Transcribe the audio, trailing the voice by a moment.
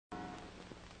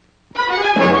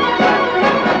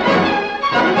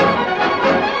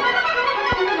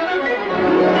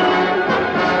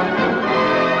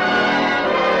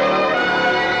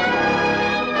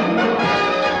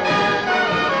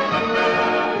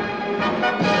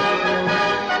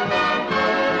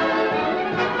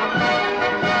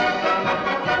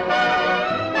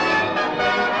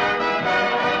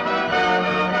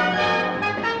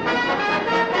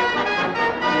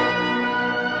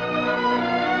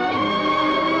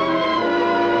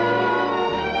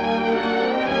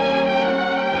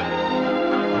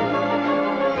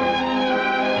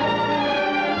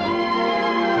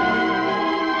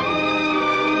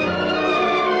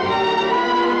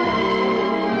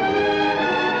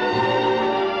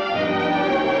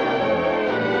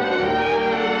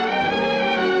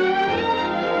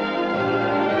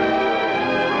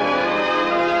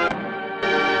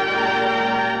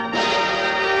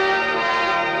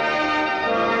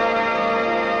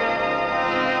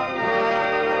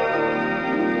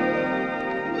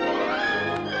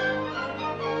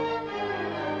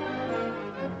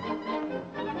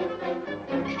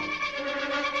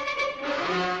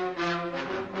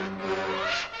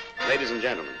Ladies and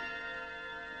gentlemen,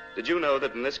 did you know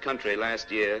that in this country last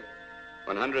year,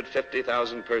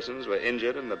 150,000 persons were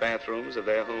injured in the bathrooms of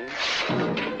their homes?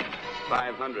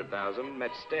 500,000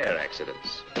 met stair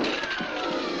accidents.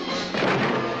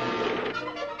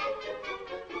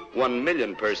 1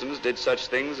 million persons did such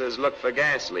things as look for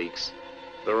gas leaks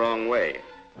the wrong way.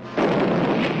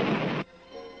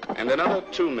 And another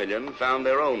 2 million found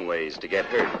their own ways to get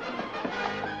hurt.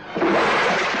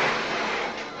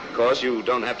 Of course, you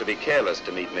don't have to be careless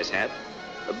to meet mishap.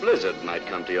 A blizzard might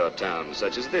come to your town,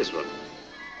 such as this one.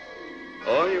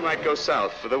 Or you might go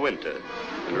south for the winter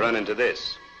and run into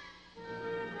this.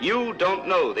 You don't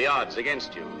know the odds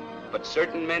against you, but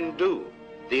certain men do.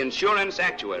 The insurance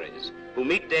actuaries who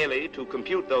meet daily to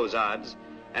compute those odds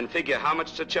and figure how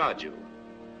much to charge you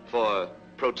for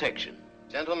protection.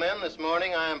 Gentlemen, this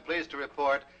morning I am pleased to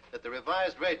report that the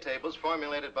revised rate tables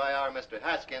formulated by our Mr.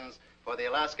 Haskins for the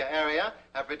Alaska area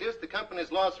have reduced the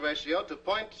company's loss ratio to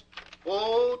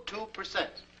 0.02%.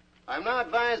 I'm now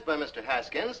advised by Mr.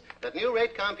 Haskins that new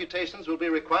rate computations will be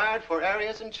required for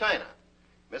areas in China.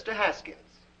 Mr. Haskins.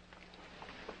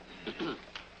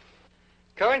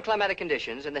 Current climatic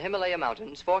conditions in the Himalaya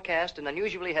Mountains forecast an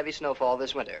unusually heavy snowfall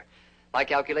this winter. My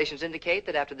calculations indicate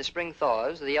that after the spring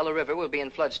thaws, the Yellow River will be in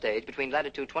flood stage between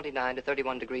latitude 29 to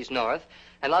 31 degrees north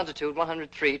and longitude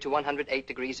 103 to 108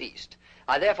 degrees east.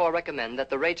 I therefore recommend that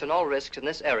the rates on all risks in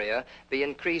this area be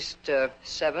increased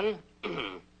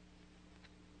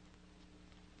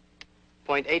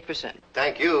 7.8%.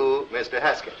 Thank you, Mr.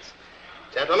 Haskins.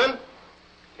 Gentlemen,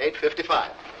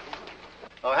 8:55.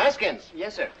 Oh, Haskins.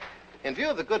 Yes, sir. In view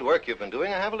of the good work you've been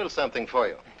doing, I have a little something for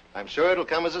you. I'm sure it'll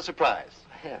come as a surprise.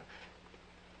 Yeah.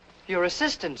 Your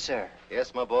assistant, sir.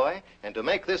 Yes, my boy. And to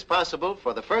make this possible,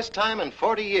 for the first time in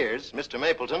 40 years, Mr.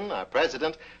 Mapleton, our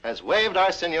president, has waived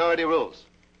our seniority rules.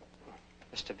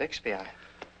 Mr. Bixby,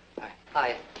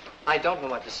 I don't know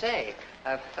what to say.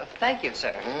 Thank you,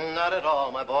 sir. Not at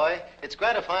all, my boy. It's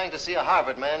gratifying to see a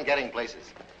Harvard man getting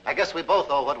places. I guess we both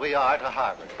owe what we are to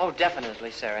Harvard. Oh,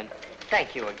 definitely, sir, and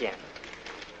thank you again.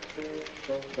 Good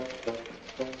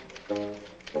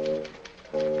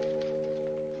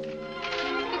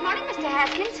morning, Mr.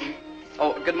 Haskins.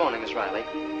 Oh, good morning, Miss Riley.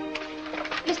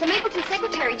 Mr. Mapleton's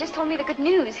secretary just told me the good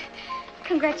news.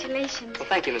 Congratulations. Well,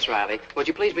 thank you, Miss Riley. Would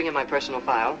you please bring in my personal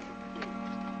file?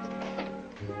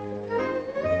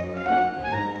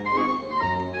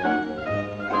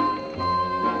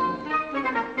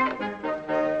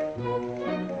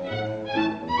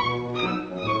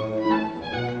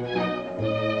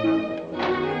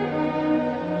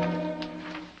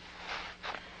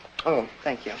 Oh,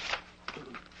 thank you.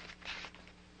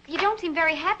 You don't seem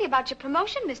very happy about your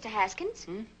promotion, Mr. Haskins.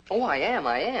 Oh, I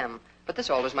am. But this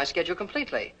alters my schedule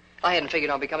completely. I hadn't figured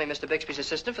on becoming Mr. Bixby's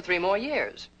assistant for 3 more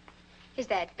years. Is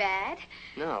that bad?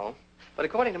 No. But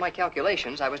according to my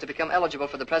calculations, I was to become eligible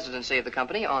for the presidency of the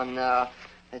company on,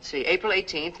 April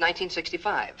 18th,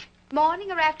 1965. Morning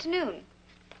or afternoon?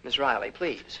 Miss Riley,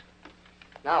 please.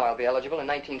 Now I'll be eligible in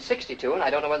 1962, and I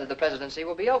don't know whether the presidency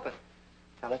will be open.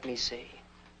 Now, let me see.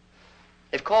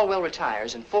 If Caldwell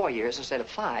retires in 4 years instead of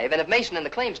 5, and if Mason in the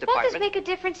claims department... Won't this make a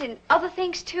difference in other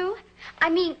things, too? I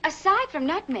mean, aside from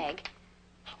nutmeg.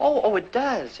 Oh, it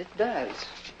does. It does.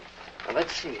 Now,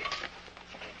 let's see.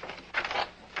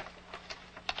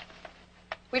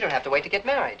 We don't have to wait to get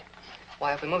married.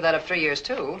 Why, if we move that up 3 years,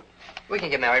 too, we can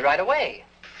get married right away.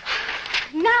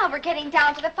 Now we're getting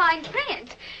down to the fine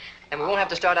print. And we won't have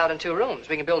to start out in 2 rooms.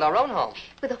 We can build our own home.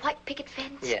 With a white picket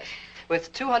fence? Yes.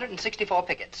 With 264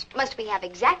 pickets. Must we have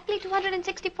exactly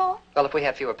 264? Well, if we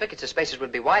had fewer pickets, the spaces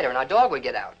would be wider and our dog would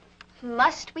get out.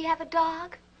 Must we have a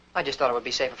dog? I just thought it would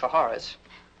be safer for Horace.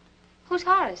 Who's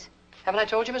Horace? Haven't I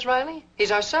told you, Miss Riley?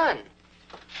 He's our son.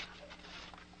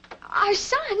 Our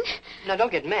son? Now,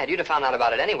 don't get mad. You'd have found out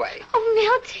about it anyway. Oh,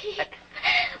 Milty.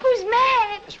 Who's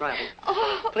mad? Miss Riley.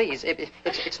 Oh. Please,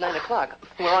 it's 9 o'clock.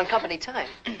 We're on company time.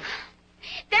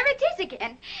 There it is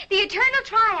again. The eternal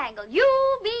triangle.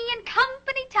 You, me, and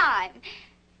company time.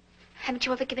 Haven't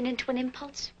you ever given in to an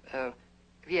impulse?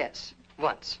 Yes,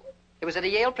 once. It was at a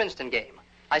Yale-Princeton game.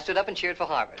 I stood up and cheered for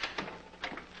Harvard.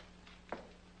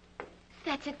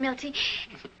 That's it, Milty.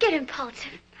 Get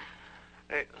impulsive.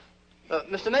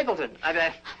 Mr. Mapleton,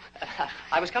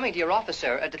 I was coming to your office,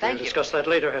 sir, to thank you. We'll discuss that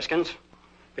later, Haskins.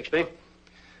 Bixby?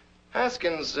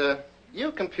 Haskins,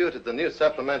 you computed the new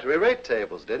supplementary rate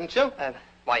tables, didn't you?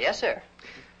 Why, yes, sir.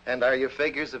 And are your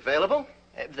figures available?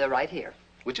 They're right here.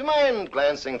 Would you mind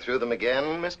glancing through them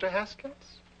again, Mr.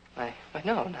 Haskins? Why,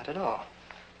 no, not at all.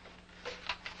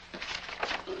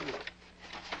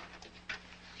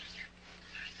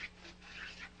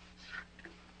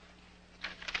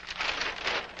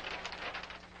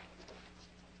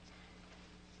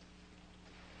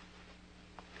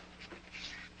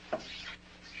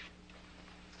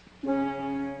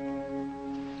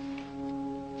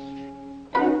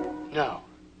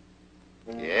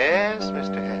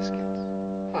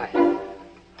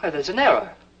 Why, there's an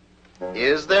error.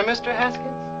 Is there, Mr.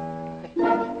 Haskins?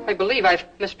 I believe I've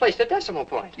misplaced a decimal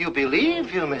point. You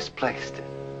believe you misplaced it?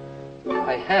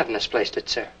 I have misplaced it,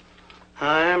 sir.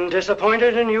 I'm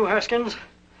disappointed in you, Haskins.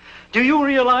 Do you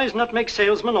realize nutmeg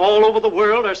salesmen all over the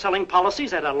world are selling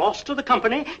policies at a loss to the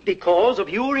company because of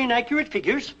your inaccurate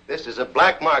figures? This is a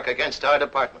black mark against our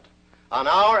department. On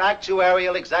our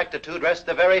actuarial exactitude rest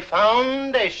the very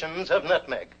foundations of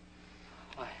nutmeg.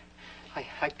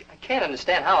 I can't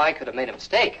understand how I could have made a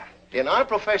mistake. In our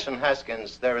profession,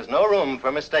 Haskins, there is no room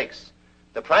for mistakes.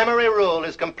 The primary rule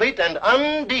is complete and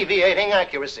undeviating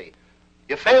accuracy.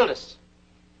 You failed us.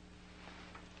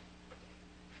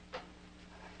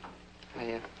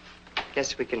 I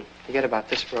guess we can forget about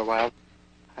this for a while.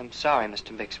 I'm sorry,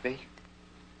 Mr. Bixby.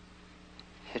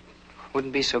 It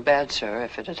wouldn't be so bad, sir,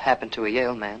 if it had happened to a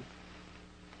Yale man.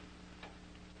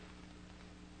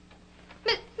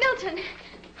 Milton.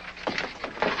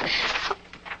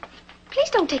 Please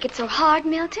don't take it so hard,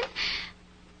 Milton.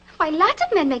 Why, lots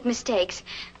of men make mistakes.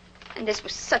 And this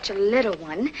was such a little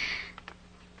one.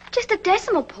 Just a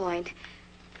decimal point.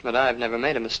 But I've never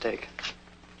made a mistake.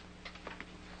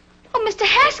 Oh, Mr.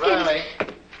 Haskins. Riley,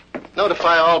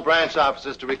 notify all branch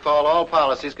officers to recall all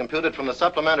policies computed from the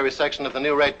supplementary section of the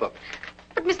new rate book.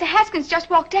 But Mr. Haskins just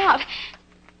walked out.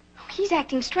 Oh, he's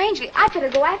acting strangely. I'd better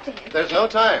go after him. There's no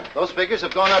time. Those figures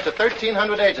have gone out to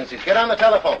 1,300 agencies. Get on the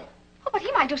telephone. Oh, but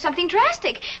he might do something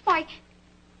drastic. Why,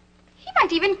 he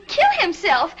might even kill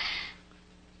himself.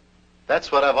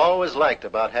 That's what I've always liked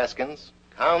about Haskins.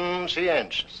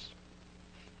 Conscientious.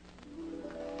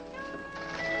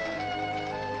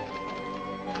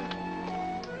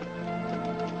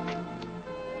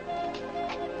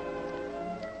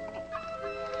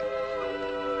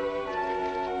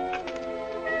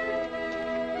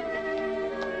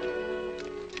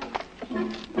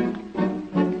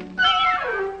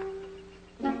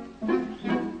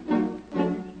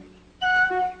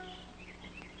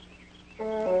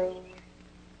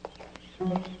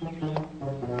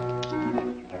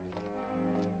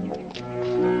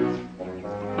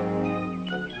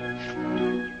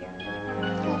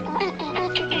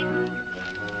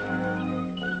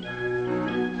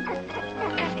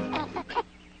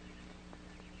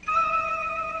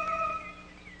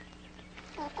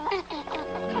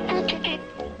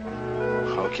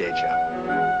 Okay, Joe.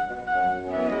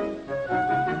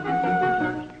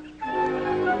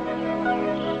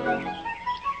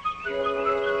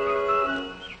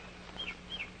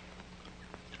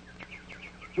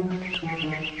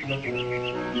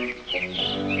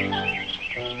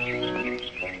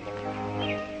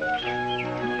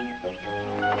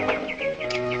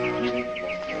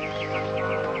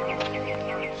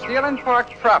 Stealing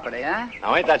parked property, huh?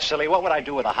 Now, ain't that silly? What would I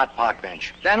do with a hot park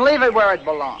bench? Then leave it where it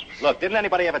belongs. Look, didn't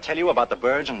anybody ever tell you about the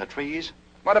birds and the trees?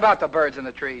 What about the birds in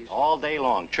the trees? All day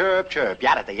long. Chirp, chirp,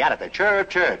 yatta, yatta, chirp,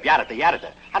 chirp, yatta,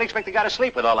 yatta. How do you expect the guy to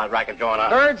sleep with all that racket going on?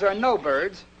 Birds or no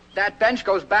birds, that bench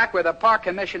goes back where the park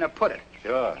commissioner put it.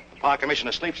 Sure. The park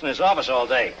commissioner sleeps in his office all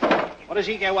day. What does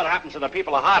he care what happens to the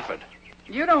people of Hartford?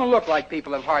 You don't look like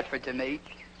people of Hartford to me.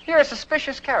 You're a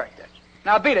suspicious character.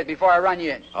 Now beat it before I run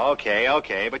you in.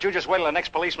 Okay. But you just wait till the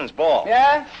next policeman's ball.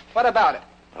 Yeah? What about it?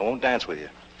 I won't dance with you.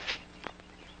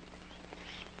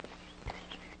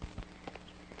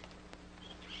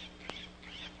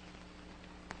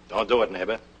 Don't do it,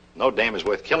 neighbor. No dame is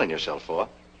worth killing yourself for.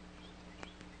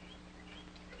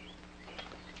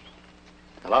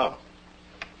 Hello?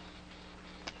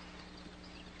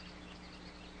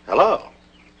 Hello?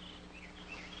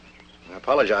 I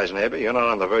apologize, neighbor. You're not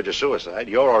on the verge of suicide.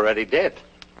 You're already dead.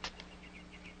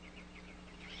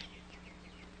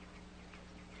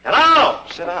 Hello!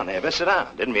 Sit down, neighbor. Sit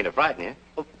down. Didn't mean to frighten you.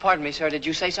 Oh, pardon me, sir. Did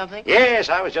you say something? Yes,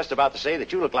 I was just about to say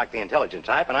that you look like the intelligent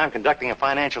type, and I'm conducting a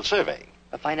financial survey.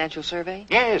 A financial survey?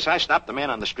 Yes, I stopped the man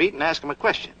on the street and asked him a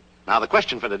question. Now, the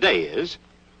question for today is...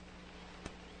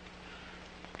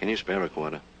 Can you spare a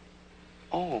quarter?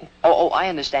 Oh, I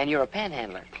understand. You're a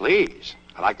panhandler. Please.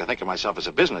 I like to think of myself as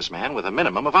a businessman with a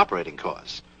minimum of operating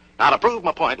costs. Now, to prove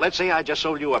my point, let's say I just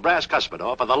sold you a brass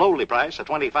cuspidor for the lowly price of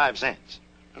 25 cents.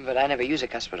 But I never use a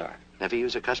cuspidor. Never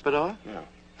use a cuspidor? No.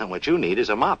 And what you need is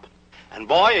a mop. And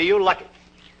boy, are you lucky.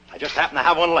 I just happen to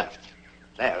have one left.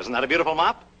 There, isn't that a beautiful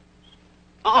mop?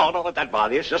 Oh, don't let that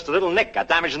bother you. It's just a little nick got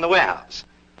damaged in the warehouse.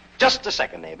 Just a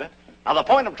second, neighbor. Now, the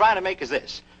point I'm trying to make is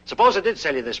this. Suppose I did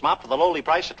sell you this mop for the lowly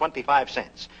price of 25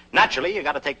 cents. Naturally, you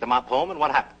got to take the mop home, and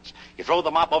what happens? You throw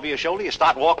the mop over your shoulder, you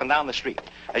start walking down the street.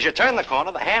 As you turn the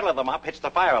corner, the handle of the mop hits the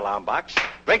fire alarm box,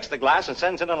 breaks the glass, and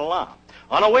sends in an alarm.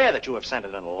 Unaware that you have sent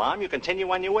in an alarm, you continue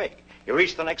on your way. You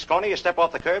reach the next corner, you step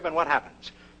off the curb, and what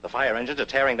happens? The fire engines are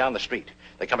tearing down the street.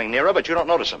 They're coming nearer, but you don't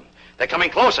notice them. They're coming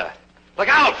closer. Look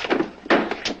out!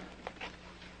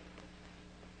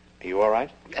 Are you all right?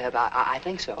 I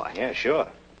think so. Yeah, sure.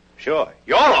 Sure.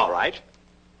 You're all right.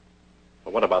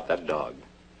 But what about that dog?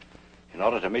 In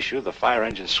order to miss you, the fire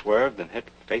engine swerved and hit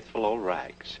faithful old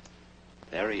Rags.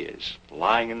 There he is,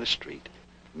 lying in the street.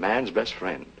 Man's best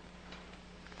friend.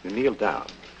 You kneel down.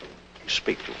 You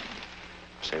speak to him.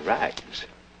 Say, Rags.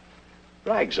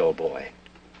 Rags, old boy.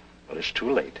 But it's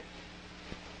too late.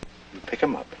 You pick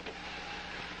him up.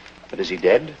 But is he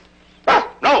dead?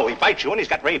 No, he bites you and he's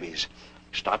got rabies.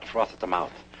 You start to froth at the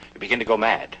mouth. You begin to go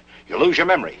mad. You lose your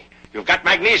memory. You've got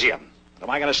magnesium. Am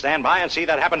I going to stand by and see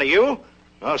that happen to you?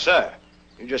 No, sir.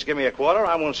 You just give me a quarter,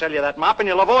 I won't sell you that mop, and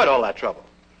you'll avoid all that trouble.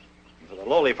 And for the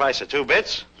lowly price of 2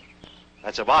 bits,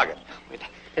 that's a bargain.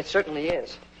 It certainly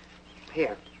is.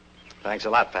 Here. Thanks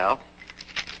a lot, pal.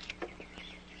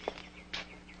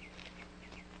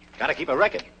 Gotta keep a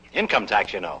record. Income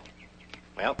tax, you know.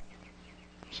 Well,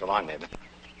 so long, neighbor.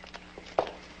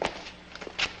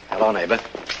 Hello, neighbor.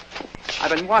 I've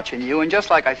been watching you, and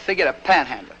just like I figured, a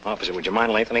panhandler. Officer, would you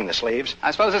mind lengthening the sleeves? I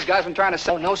suppose this guy's been trying to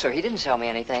sell... Oh, no, sir. He didn't sell me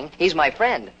anything. He's my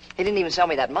friend. He didn't even sell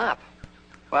me that mop.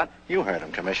 What? You heard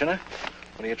him, Commissioner.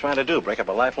 What are you trying to do, break up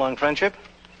a lifelong friendship?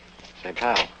 Say,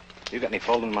 pal, you got any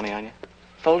folding money on you?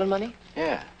 Folding money?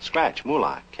 Yeah, scratch,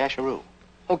 moolah, casharoo.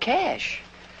 Oh, cash.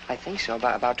 I think so,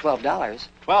 about $12. $12?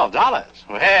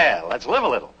 Well, let's live a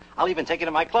little. I'll even take you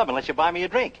to my club and let you buy me a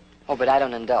drink. Oh, but I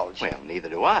don't indulge. Well, neither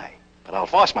do I. But I'll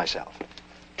force myself.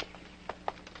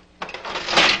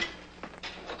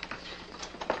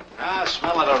 Ah,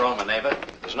 smell that aroma, neighbor.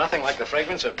 There's nothing like the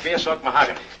fragrance of beer-soaked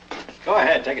mahogany. Go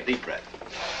ahead, take a deep breath.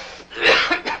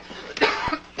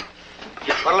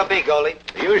 What'll it be, Goldie?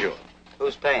 The usual.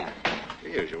 Who's paying? The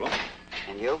usual.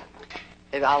 And you?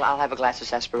 I'll have a glass of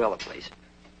sarsaparilla, please.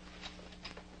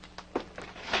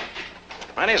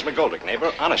 My name's McGoldrick,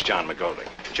 neighbor. Honest John McGoldrick.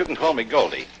 But you can call me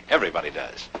Goldie. Everybody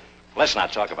does. Let's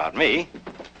not talk about me.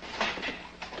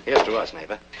 Here's to us,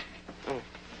 neighbor.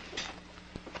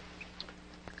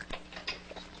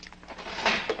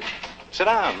 Sit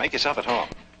down. Make yourself at home.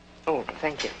 Oh,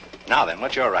 thank you. Now then,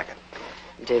 what's your racket?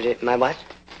 My what?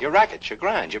 Your racket, your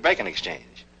grind, your bacon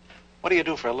exchange. What do you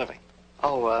do for a living?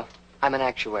 Oh, I'm an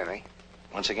actuary.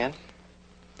 Once again?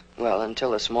 Well,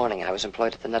 until this morning, I was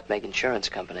employed at the Nutmeg Insurance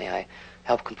Company. I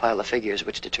helped compile the figures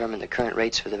which determine the current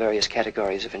rates for the various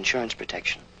categories of insurance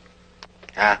protection.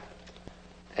 Ah?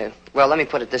 Well, let me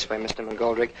put it this way, Mr.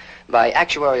 McGoldrick. By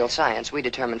actuarial science, we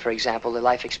determine, for example, the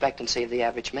life expectancy of the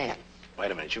average man. Wait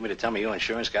a minute. You mean to tell me you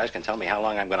insurance guys can tell me how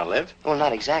long I'm going to live? Well,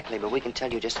 not exactly, but we can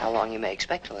tell you just how long you may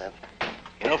expect to live.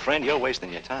 You know, friend, you're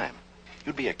wasting your time.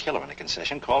 You'd be a killer in a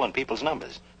concession calling people's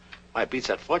numbers. Why, it beats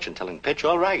that fortune-telling pitch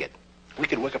or ragged. We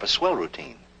could work up a swell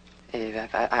routine.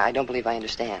 I don't believe I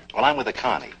understand. Well, I'm with a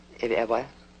carny. What?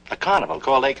 A carnival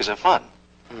called Acres of Fun.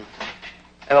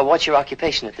 Well, what's your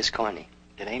occupation at this corny?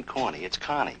 It ain't corny, it's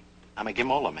carny. I'm a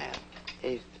Gimola man.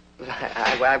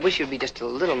 I wish you'd be just a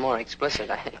little more explicit.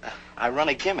 I run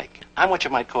a gimmick. I'm what you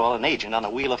might call an agent on the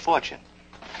Wheel of Fortune.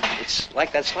 It's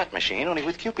like that slot machine, only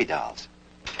with Cupid dolls.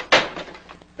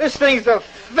 This thing's a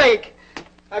fake.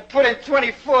 I put in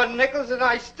 24 nickels and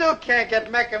I still can't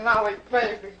get Mechanali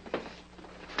baby.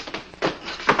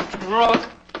 Broke.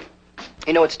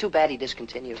 You know, it's too bad he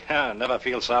discontinued. Never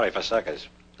feel sorry for suckers.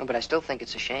 Oh, but I still think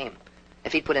it's a shame.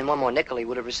 If he'd put in one more nickel, he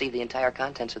would have received the entire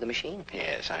contents of the machine.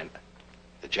 Yes,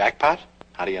 The jackpot?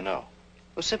 How do you know?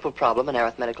 Well, simple problem in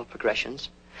arithmetical progressions.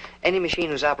 Any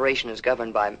machine whose operation is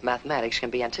governed by mathematics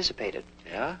can be anticipated.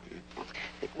 Yeah?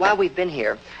 While we've been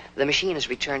here, the machine has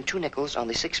returned 2 nickels on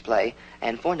the 6th play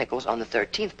and 4 nickels on the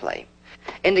 13th play,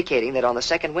 indicating that on the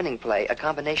second winning play, a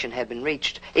combination had been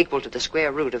reached equal to the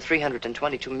square root of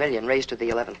 322 million raised to the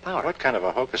 11th power. What kind of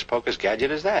a hocus-pocus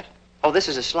gadget is that? Oh, this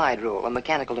is a slide rule, a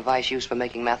mechanical device used for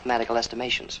making mathematical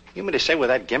estimations. You mean to say with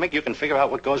that gimmick you can figure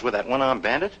out what goes with that one-armed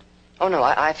bandit? Oh, no,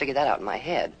 I figured that out in my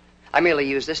head. I merely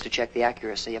use this to check the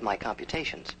accuracy of my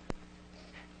computations.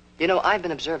 You know, I've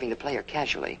been observing the player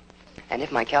casually, and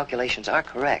if my calculations are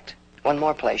correct, one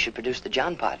more play should produce the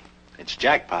John pot. It's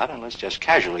jackpot, and let's just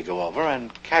casually go over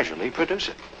and casually produce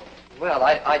it. Well,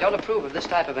 I don't approve of this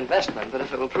type of investment, but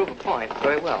if it will prove a point,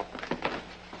 very well.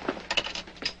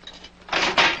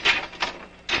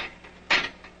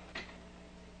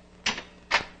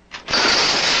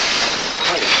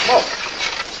 Holy smoke!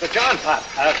 It's the John pot,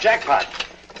 jackpot.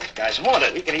 This guy's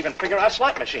haunted. He can even figure out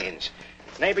slot machines.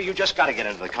 Neighbor, you just got to get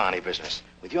into the carny business.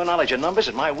 With your knowledge of numbers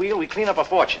at my wheel, we clean up a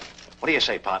fortune. What do you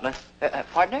say, partner?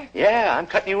 Partner? Yeah, I'm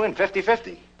cutting you in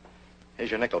 50-50. Here's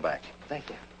your nickel back. Thank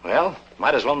you. Well,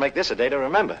 might as well make this a day to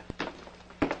remember.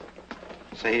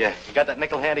 Say, you got that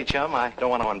nickel handy, chum? I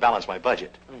don't want to unbalance my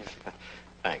budget.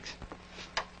 Thanks.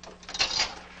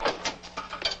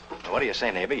 Now, what do you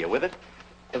say, neighbor? You with it?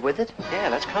 With it?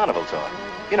 Yeah, that's carnival talk.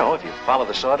 You know, if you follow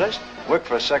the sawdust, work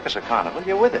for a circus or carnival,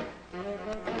 you're with it.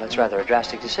 That's rather a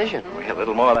drastic decision. Well, a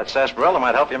little more of that sarsaparilla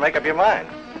might help you make up your mind.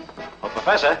 Well,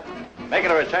 Professor, make it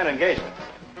a return engagement.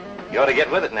 You ought to get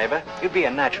with it, neighbor. You'd be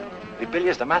a natural. You'd bill you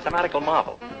as the mathematical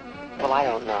marvel. Well, I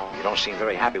don't know. You don't seem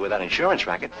very happy with that insurance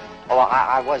racket. Oh,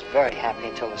 I was very happy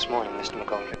until this morning, Mr.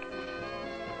 McGoldrick.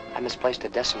 I misplaced a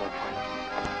decimal point.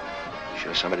 You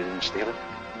sure somebody didn't steal it?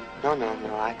 No.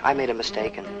 I made a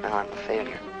mistake, and now I'm a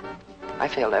failure. I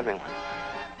failed everyone.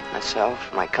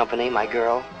 Myself, my company, my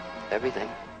girl, everything.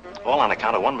 All on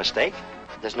account of one mistake?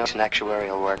 There's no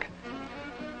actuarial work.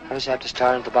 I just have to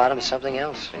start at the bottom of something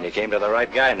else. And you came to the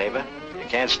right guy, neighbor. You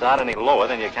can't start any lower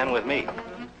than you can with me.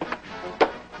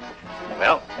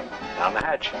 Well, down the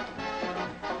hatch.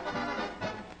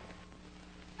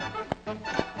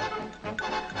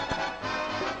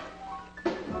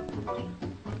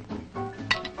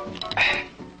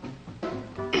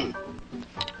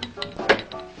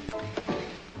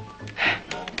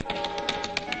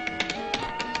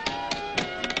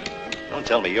 Don't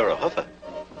tell me you're a hoofer.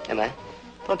 Am I?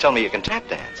 Don't tell me you can tap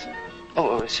dance.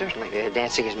 Oh, certainly.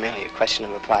 Dancing is merely a question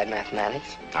of applied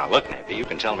mathematics. Now, look, neighbor, you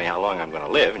can tell me how long I'm going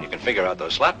to live, and you can figure out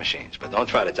those slot machines, but don't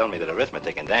try to tell me that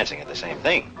arithmetic and dancing are the same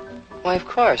thing. Why, of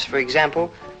course. For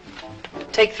example,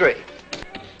 take 3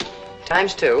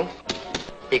 times 2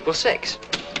 equals 6.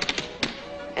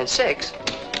 And 6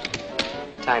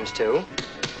 times 2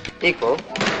 equal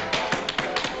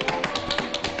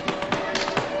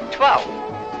 12.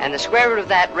 And the square root of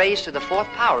that raised to the 4th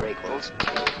power equals...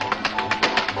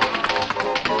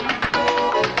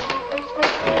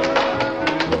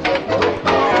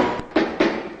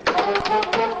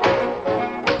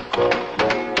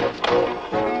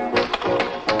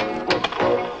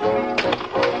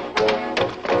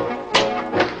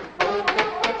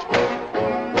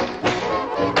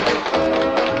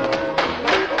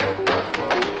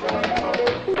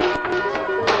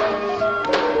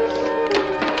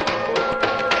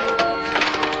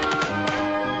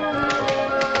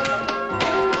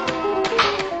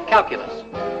 calculus.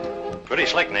 Pretty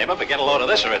slick, neighbor, but get a load of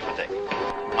this arithmetic.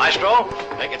 Maestro,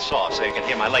 make it soft so you can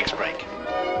hear my legs break.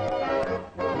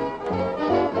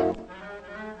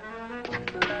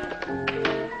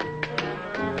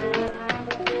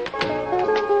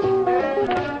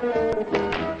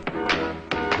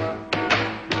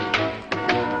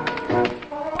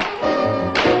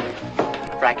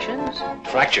 Fractions?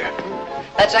 Fracture.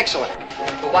 That's excellent.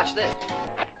 Well, watch this.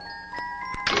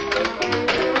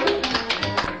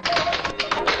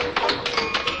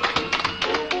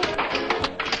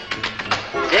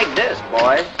 Dig this,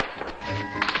 boys.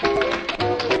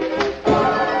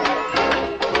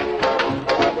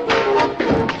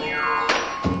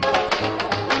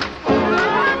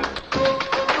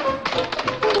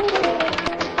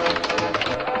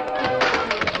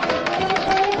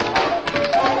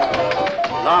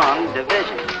 Long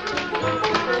division.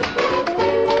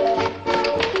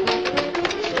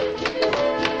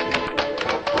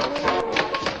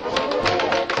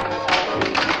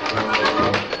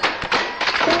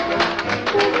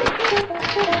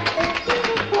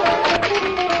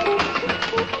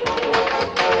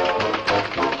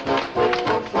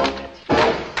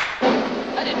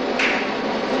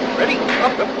 Ready?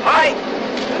 Up, high!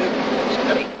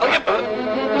 Steady. Oh, yep.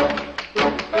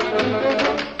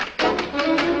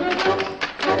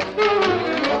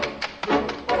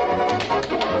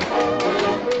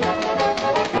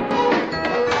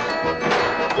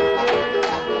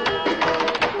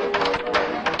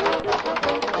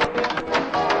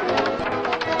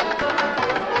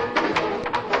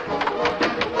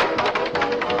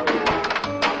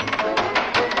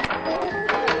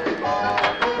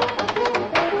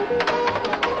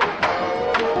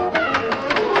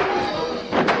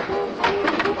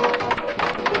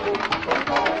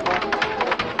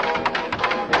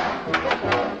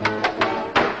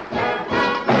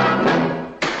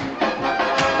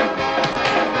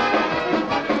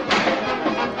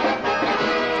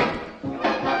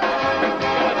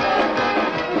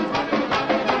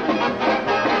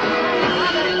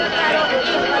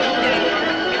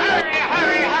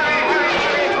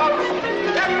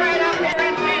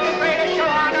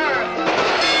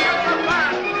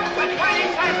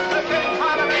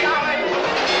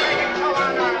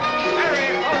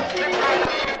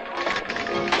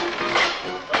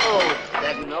 Oh,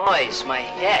 that noise, my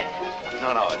head.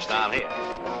 No, it's down here.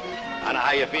 I know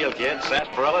how you feel, kid.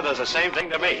 Sarsaparilla does the same thing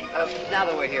to me. Now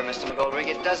that we're here, Mr. McGoldrick,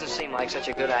 it doesn't seem like such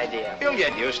a good idea. You'll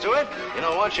get used to it. You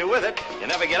know, once you're with it, you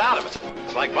never get out of it.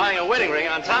 It's like buying a wedding ring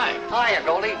on time. Hiya,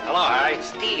 Goldie. Hello, Harry.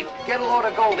 Steve, get a load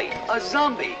of Goldie. A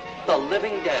zombie. The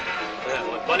living dead.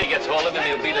 When Bunny gets hold of him,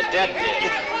 he'll be the dead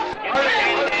kid.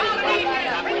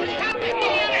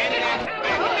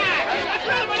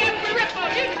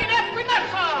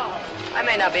 I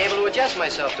may not be able to adjust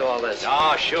myself to all this.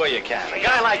 Oh, sure you can. A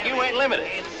guy like you ain't limited.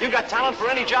 You got talent for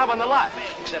any job on the lot,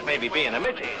 except maybe being a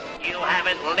midget. You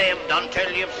haven't lived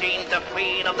until you've seen the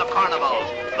queen of the carnivals,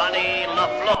 Bunny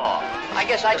LaFleur. I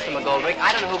guess Mr. McGoldrick,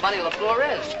 I don't know who Bunny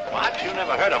LaFleur is. What? You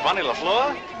never heard of Bunny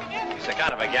LaFleur? He's the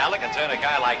kind of a gal that can turn a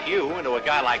guy like you into a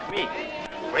guy like me.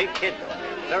 Great kid, though.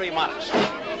 Very modest.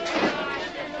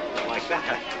 Like that,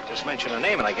 I just mention a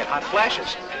name and I get hot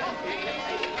flashes.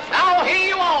 Now, here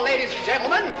you are, ladies and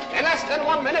gentlemen. In less than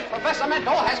 1 minute, Professor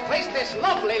Mentor has placed this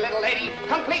lovely little lady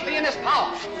completely in his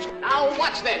power. Now,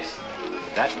 watch this.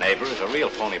 That neighbor is a real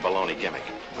phony baloney gimmick.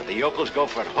 But the yokels go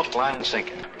for it hook, line, and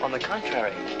sinker. On the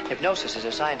contrary, hypnosis is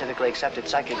a scientifically accepted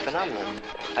psychic phenomenon.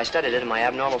 I studied it in my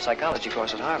abnormal psychology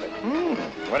course at Harvard.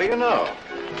 What do you know?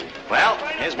 Well,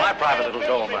 here's my private little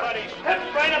gold mine. Step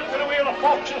right up to the wheel of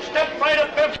fortune. Step right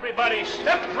up, everybody.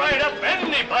 Step right up,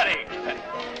 anybody.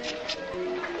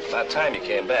 About time you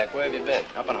came back. Where have you been?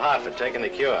 Up in Hartford, taking the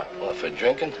cure. Well, for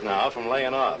drinking? No, from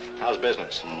laying off. How's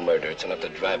business? Murder. It's enough to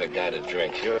drive a guy to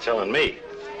drink. You're telling me.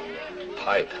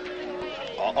 Pipe.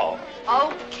 Uh-oh.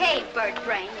 Okay, Bert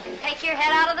Brain. You can take your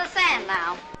head out of the sand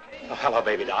now. Oh, hello,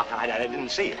 baby doll. I didn't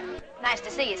see you. Nice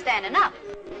to see you standing up.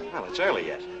 Well, it's early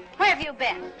yet. Where have you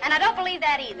been? And I don't believe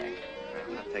that either.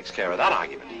 Well, that takes care of that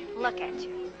argument. Look at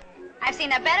you. I've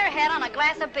seen a better head on a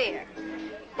glass of beer.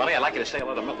 Bunny, I'd like you to say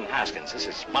hello to Milton Haskins. This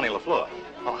is Bunny LaFleur.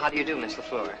 Oh, how do you do, Miss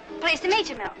LaFleur? Pleased to meet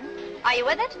you, Milton. Are you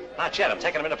with it? Not yet. I'm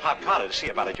taking him into Pop Carter to see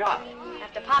about a job.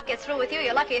 After Pop gets through with you,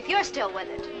 you're lucky if you're still with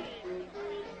it.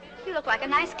 You look like a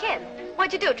nice kid.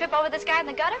 What'd you do, trip over this guy in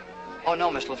the gutter? Oh, no,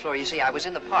 Miss LaFleur. You see, I was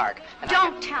in the park. And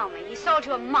Don't tell me. He sold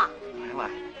you a mop. Well,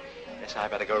 I guess I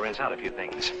better go rinse out a few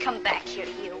things. Come back here,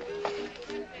 you.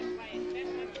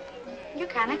 You're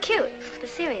kind of cute. The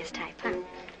serious type, huh?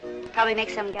 Probably make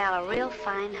some gal a real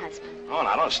fine husband. Oh,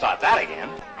 now don't start that again.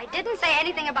 I didn't say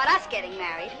anything about us getting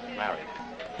married. Married.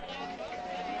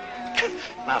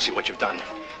 Now see what you've done.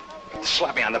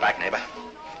 Slap me on the back, neighbor.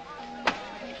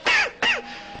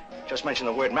 Just mention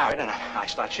the word married and I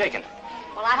start shaking.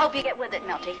 Well, I hope you get with it,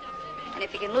 Milty. And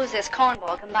if you can lose this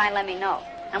cornball combined, let me know.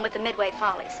 I'm with the Midway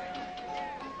Follies.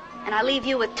 And I leave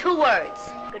you with 2 words.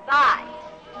 Goodbye.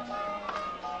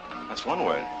 That's one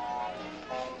word.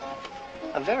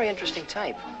 a very interesting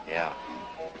type. Yeah.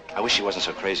 I wish she wasn't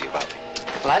so crazy about me.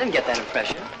 Well, I didn't get that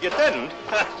impression. You didn't?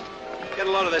 Get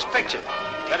a load of this picture.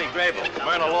 Betty Grable,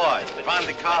 Myrna Lloyd, Von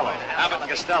DeCarlo, Abbott and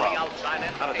Costello.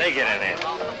 How did they get in there?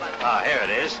 Ah, here it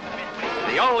is.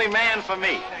 The only man for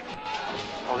me.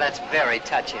 Oh, that's very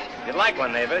touching. You'd like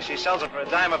one, neighbor. She sells them for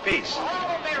 $10 apiece.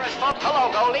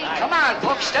 Hello, Goldie. Come on,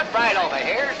 folks. Step right over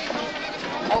here.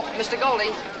 Oh, Mr.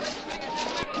 Goldie.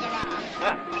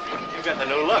 Huh. You've got the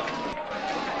new look.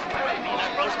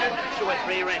 Peanut roaster, 2 or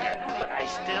 3 ringers. But I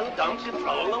still don't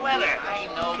control the weather. I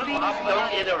know, please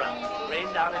don't interrupt.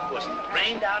 Rained out in Worcester.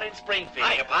 Rained out in Springfield.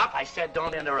 Hiya, Pop. I said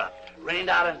don't interrupt. Rained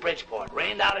out in Bridgeport.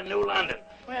 Rained out in New London.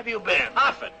 Where have you been?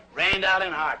 Hartford. Rained out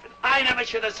in Hartford. I never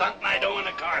should have sunk my dough in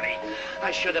a carny.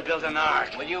 I should have built an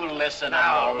ark. Will you listen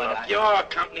Now, a look, moment? your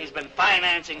company's been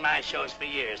financing my shows for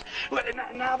years. Well,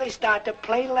 now they start to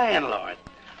play landlord.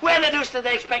 Where the deuce did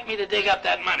they expect me to dig up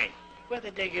that money? Where'd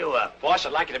they dig you up? Boss,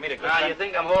 I'd like you to meet a good Now, friend. you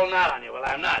think I'm holding out on you? Well,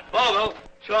 I'm not. Bogle,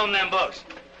 show them them books.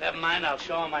 Never mind, I'll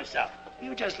show them myself.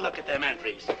 You just look at them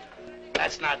entries.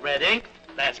 That's not red ink,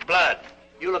 that's blood.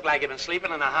 You look like you've been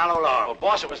sleeping in a hollow log. Well,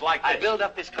 boss, it was like this. I built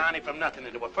up this county from nothing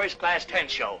into a first-class tent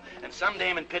show, and some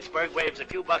dame in Pittsburgh waves a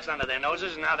few bucks under their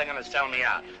noses, and now they're going to sell me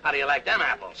out. How do you like them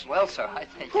apples? Well, sir, I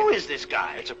think... Who is this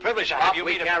guy? It's a privilege to have you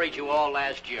We meet him. carried you all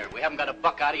last year. We haven't got a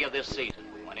buck out of you this season.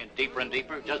 We went in deeper and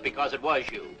deeper just because it was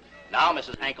you. Now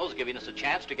Mrs. Henkel's giving us a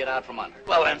chance to get out from under.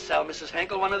 Well, then sell Mrs.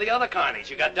 Henkel one of the other carnies.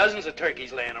 You got dozens of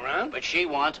turkeys laying around. But she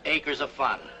wants acres of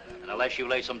fun. And unless you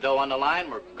lay some dough on the line,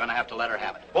 we're going to have to let her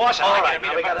have it. Boss, I'd All like right, you to now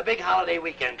meet we him. got a big holiday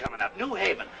weekend coming up. New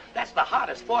Haven. That's the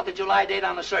hottest 4th of July date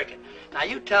on the circuit. Now,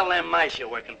 you tell them mice you're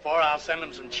working for. I'll send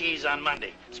them some cheese on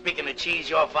Monday. Speaking of cheese,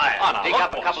 you're fired. Oh, no, Dig look,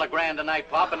 up a boss. couple of grand tonight,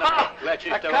 Pop, and let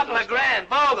you a couple of grand.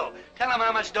 Bogle, tell them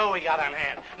how much dough we got on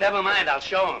hand. Never mind, I'll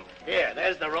show them. Here,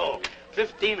 there's the roll.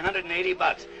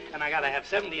 $1,580. And I got to have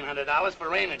 $1,700 for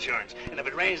rain insurance. And if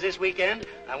it rains this weekend,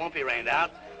 I won't be rained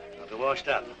out. I'll be washed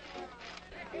up.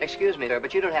 Excuse me, sir,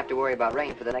 but you don't have to worry about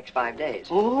rain for the next 5 days.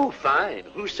 Oh, fine.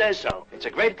 Who says so? It's a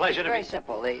great pleasure to Very meet you.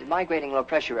 simple. The migrating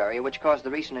low-pressure area, which caused the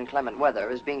recent inclement weather,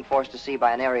 is being forced to sea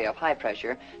by an area of high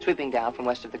pressure sweeping down from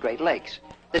west of the Great Lakes.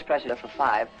 This pressure for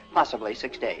 5, possibly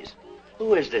 6 days.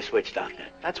 Who is this witch doctor?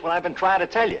 That's what I've been trying to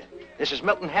tell you. This is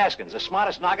Milton Haskins, the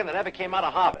smartest noggin that ever came out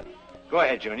of Harvard. Go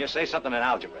ahead, Junior. Say something in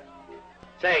algebra.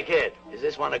 Say, kid, is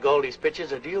this one of Goldie's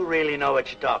pictures, or do you really know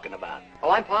what you're talking about?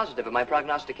 Oh, I'm positive of my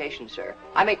prognostication, sir.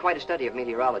 I make quite a study of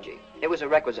meteorology. It was a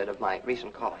requisite of my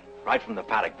recent calling. Right from the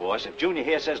paddock, boss. If Junior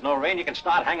here says no rain, you can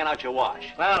start hanging out your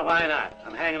wash. Well, why not?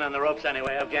 I'm hanging on the ropes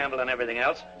anyway. I've gambled on everything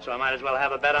else, so I might as well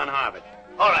have a bet on Harvard.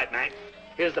 All right, Mac.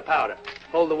 Here's the powder.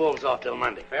 Hold the wolves off till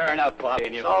Monday. Fair enough, Bob.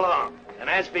 So long. And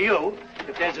as for you,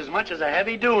 if there's as much as a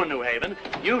heavy dew in New Haven,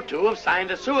 you two have signed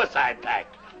a suicide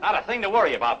pact. Not a thing to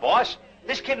worry about, boss.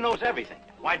 This kid knows everything.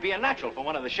 Might be a natural for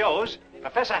one of the shows.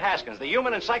 Professor Haskins, the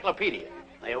human encyclopedia.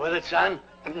 Are you with it, son?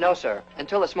 No, sir.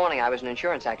 Until this morning, I was an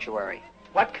insurance actuary.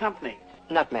 What company?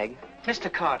 Nutmeg.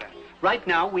 Mr. Carter, right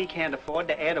now we can't afford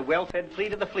to add a well-fed flea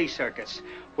to the flea circus.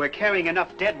 We're carrying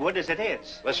enough deadwood as it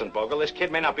is. Listen, Bogle, this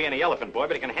kid may not be any elephant boy,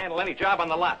 but he can handle any job on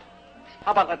the lot.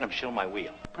 How about letting him shill my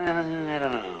wheel? I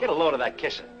don't know. Get a load of that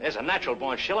kisser. There's a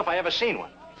natural-born shill if I ever seen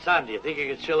one. Son, do you think you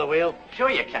could shill a wheel? Sure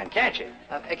you can, can't you?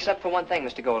 Except for one thing,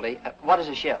 Mr. Goldie. What is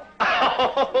a shill?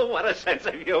 Oh, what a sense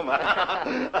of humor.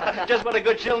 Just what a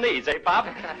good shill needs, eh, Pop?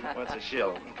 What's a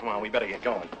shill? Come on, we better get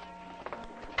going.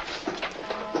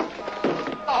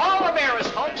 All the bearers,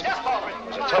 folks. Just over it. It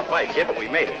was a tough fight, kid, but we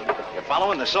made it. You're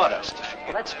following the sawdust.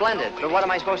 Well, that's splendid, but what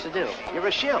am I supposed to do? You're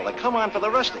a shill. They come on for the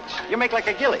rustics. You make like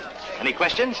a gilly. Any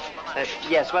questions?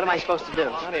 Yes, what am I supposed to do?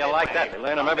 How do you like that? They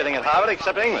learn them everything at Harvard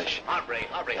except English. Hurry.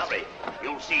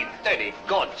 You'll see 30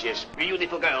 gorgeous,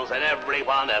 beautiful girls and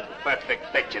everyone a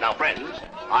perfect picture. Now, friends,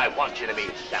 I want you to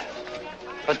meet Sally.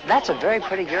 But that's a very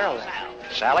pretty girl.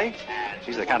 Sally?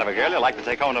 She's the kind of a girl you like to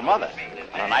take home to mother.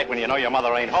 On a night when you know your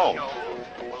mother ain't home.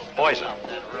 Poison.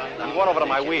 You walk over to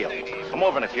my wheel. Come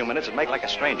over in a few minutes and make like a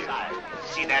stranger.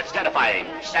 See that terrifying,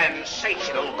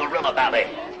 sensational gorilla ballet.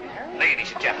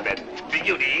 Ladies and gentlemen,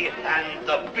 Beauty and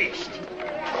the Beast.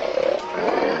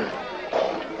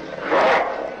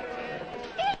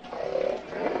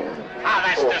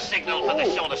 That's the signal for the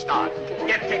show to start.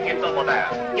 Get tickets over there.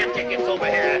 Get tickets over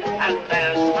here. And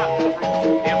there's nothing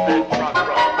in that front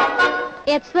row.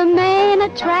 It's the main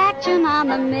attraction on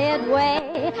the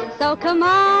Midway, so come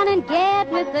on and get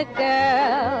with the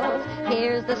girls.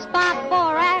 Here's the spot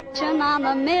for action on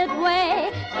the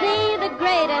Midway. See the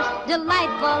greatest,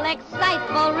 delightful,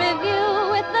 exciteful review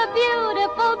with the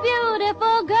beautiful,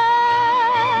 beautiful girls.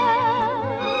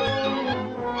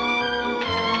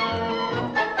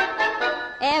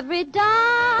 Every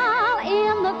doll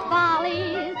in the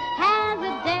Follies has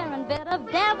a daring bit of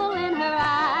devil in her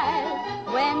eyes.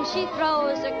 When she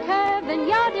throws a curve in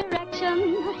your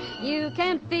direction, you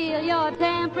can feel your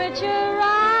temperature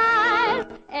rise.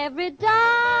 Every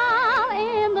doll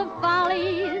in the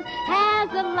Follies has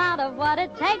a lot of what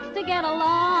it takes to get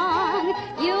along.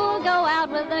 You'll go out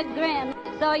with a grin,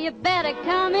 so you better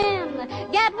come in.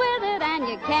 Get with it and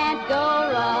you can't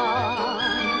go wrong.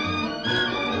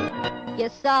 You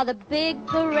saw the big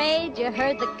parade, you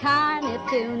heard the carny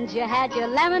tunes, you had your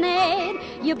lemonade,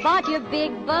 you bought your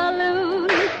big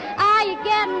balloon. Are you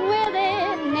getting with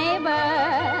it, neighbor?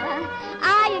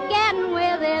 Are you getting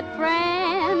with it,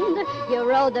 friend? You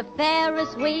rode the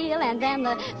Ferris wheel and then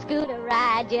the scooter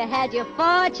ride. You had your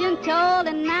fortune told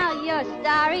and now you're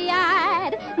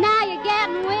starry-eyed. Now you're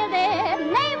getting with it,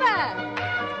 neighbor.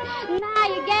 Now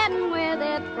you're getting with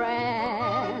it,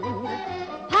 friend.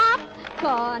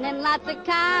 Popcorn and lots of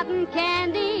cotton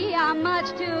candy are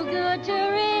much too good to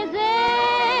resist.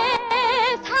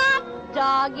 Hot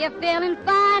dog, you're feeling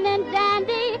fine and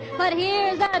dandy, but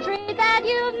here's a treat that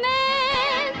you've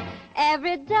missed.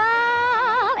 Every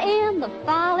doll in the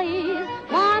Follies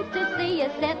wants to see you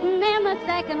sitting in the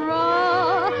second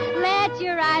row. Let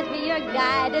your eyes be your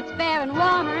guide, it's fair and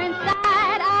warmer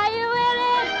inside. Are you with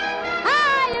it?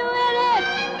 Are you with it?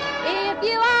 If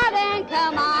you are, then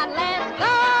come on, let's go.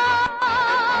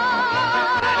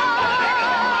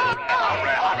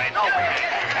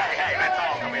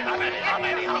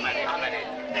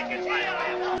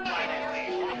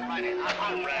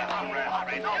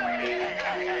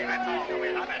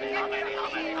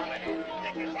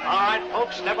 All right,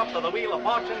 folks, step up to the wheel of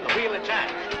fortune, the wheel of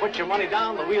chance. Put your money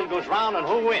down, the wheel goes round, and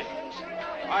who wins?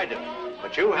 I do.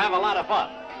 But you have a lot of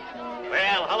fun.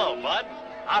 Well, hello, Bud.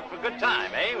 Out for a good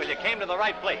time, eh? Well, you came to the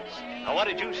right place. Now, what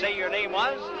did you say your name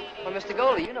was? Well, Mr.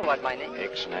 Goldie, you know what my name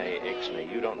is. Ixnay.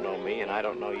 You don't know me, and I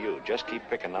don't know you. Just keep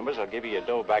picking numbers. I'll give you your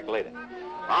dough back later.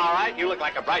 All right, you look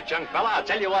like a bright young fella. I'll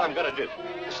tell you what I'm going to do.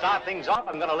 To start things off,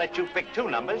 I'm going to let you pick 2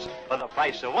 numbers for the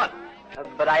price of 1.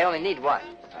 But I only need 1.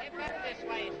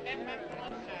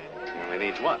 He only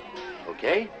needs 1.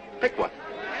 Okay, pick 1.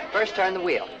 First, turn the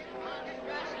wheel.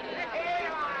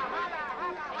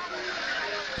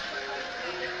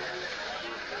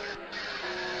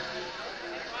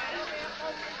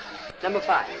 Number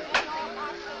 5.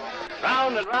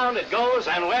 Round and round it goes,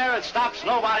 and where it stops,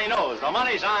 nobody knows. The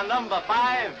money's on number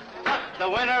 5, but the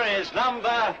winner is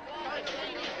number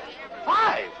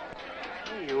 5.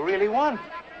 You really won.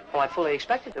 Well, I fully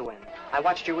expected to win. I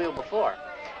watched your wheel before.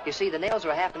 You see, the nails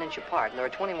are a ½ inch apart, and there are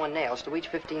 21 nails to each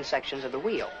 15 sections of the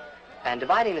wheel. And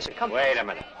dividing the circumference... Wait a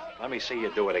minute. Let me see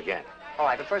you do it again. All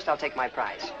right, but first I'll take my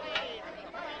prize.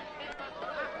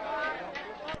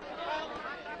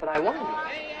 But I won.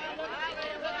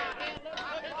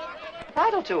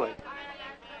 Entitled to it.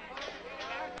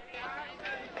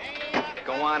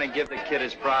 Go on and give the kid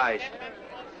his prize.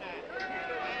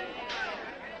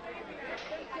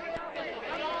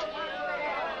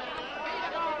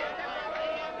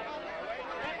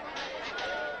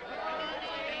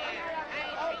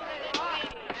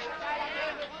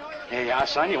 Here you are,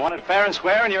 son. You want it fair and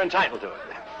square, and you're entitled to it.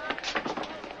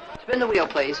 Spin the wheel,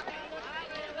 please.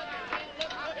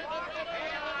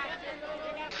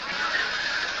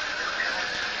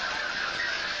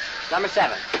 Number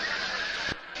 7.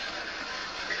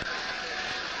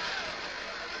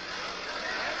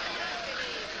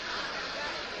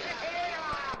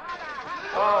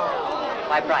 Oh.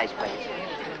 My prize, please.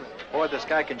 Boy, this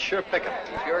guy can sure pick 'em.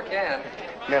 Sure can.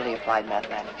 Merely applied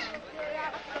mathematics.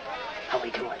 How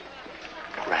we doing?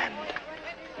 Grand.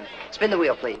 Spin the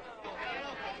wheel, please.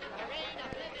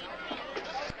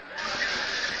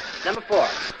 Number 4.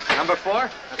 Number 4?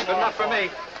 That's good enough for me.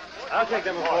 I'll take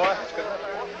number 4. That's good enough.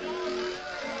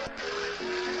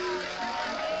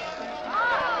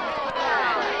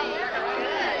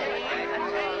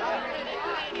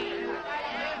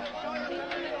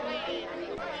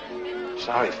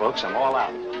 Sorry, folks, I'm all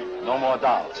out. No more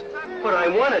dolls. But I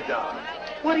want a doll.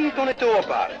 What are you going to do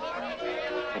about it?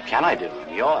 What can I do?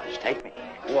 I'm yours. Take me.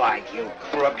 Why, you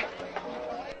crook.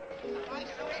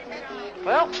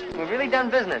 Well, we've really done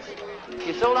business.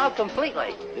 You sold out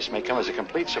completely. This may come as a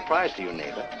complete surprise to you,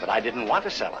 neighbor, but I didn't want to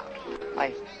sell out.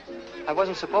 I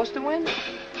wasn't supposed to win?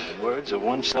 The words are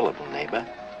 1 syllable, neighbor.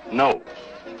 No.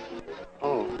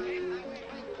 Oh.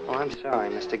 Oh, I'm sorry,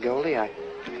 Mr. Goldie. I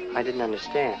didn't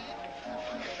understand.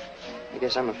 I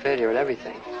guess I'm a failure at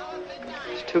everything.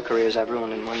 There's 2 careers I've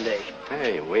ruined in one day.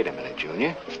 Hey, wait a minute,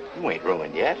 Junior. You ain't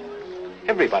ruined yet.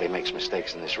 Everybody makes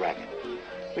mistakes in this racket.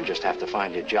 You just have to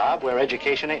find a job where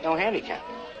education ain't no handicap.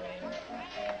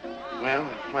 Well,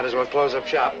 might as well close up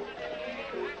shop.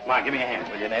 Come on, give me a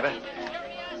hand, will you, neighbor?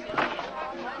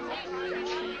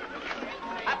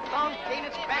 Popcorn,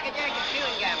 peanuts, cracker jack, and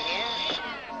chewing gum here.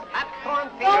 Popcorn,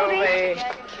 Goldie.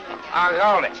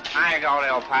 Goldie. Hi, Goldie,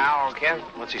 old pal, old kid.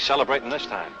 What's he celebrating this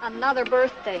time? Another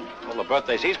birthday. Well, the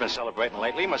birthdays he's been celebrating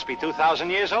lately must be 2,000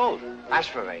 years old. That's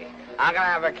for me. I'm gonna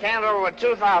have a candle with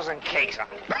 2,000 cakes on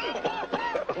it.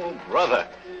 Oh, brother.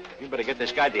 You better get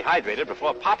this guy dehydrated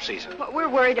before pop season. What we're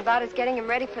worried about is getting him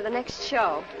ready for the next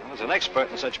show. Well, as an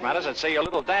expert in such matters, I'd say your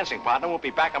little dancing partner won't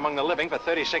be back among the living for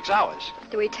 36 hours.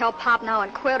 Do we tell Pop now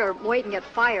and quit or wait and get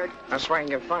fired? That's why I can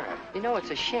get fired. You know,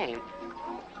 it's a shame.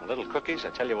 Little cookies,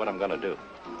 I tell you what I'm going to do.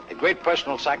 At great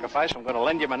personal sacrifice, I'm going to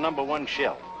lend you my #1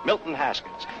 shill, Milton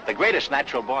Haskins, the greatest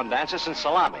natural-born dancer since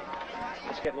salami.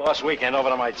 Let's get lost weekend over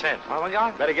to my tent. Well, we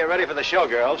go. Better get ready for the show,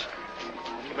 girls.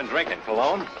 You've been drinking,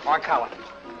 cologne? Or color.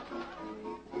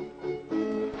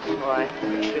 Boy,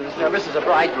 she was nervous as a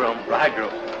bridegroom.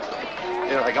 Bridegroom.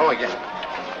 Here I go again.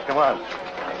 Come on.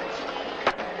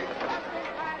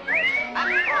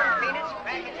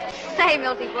 Say,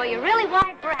 Milty boy, you're really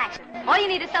wired for action. All you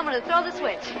need is someone to throw the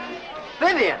switch.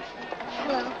 Vivian!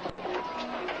 Hello.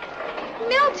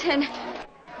 Milton!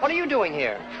 What are you doing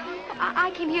here?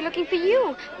 I came here looking for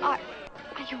you. Are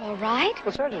you all right?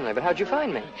 Well, certainly, but how'd you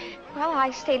find me? Well, I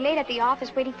stayed late at the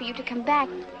office waiting for you to come back.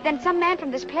 Then some man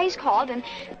from this place called and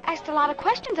asked a lot of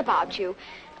questions about you.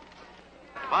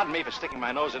 Pardon me for sticking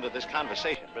my nose into this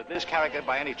conversation, but did this character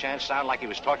by any chance sound like he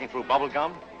was talking through bubble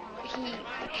gum? He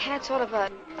had sort of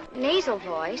a nasal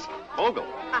voice. Bogle.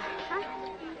 Uh-huh.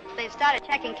 They've started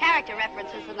checking character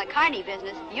references in the Carney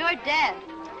business. You're dead.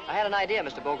 I had an idea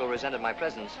Mr. Bogle resented my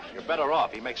presence. You're better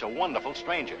off. He makes a wonderful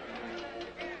stranger.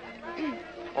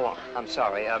 Oh, I'm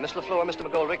sorry. Miss LaFleur, Mr.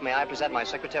 McGoldrick, may I present my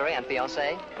secretary and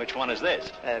fiancée? Which one is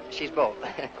this? She's both.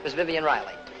 Miss Vivian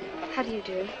Riley. How do you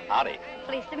do? Howdy.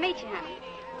 Pleased to meet you, honey.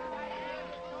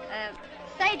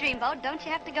 Say, Dreamboat, don't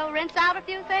you have to go rinse out a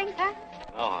few things, huh?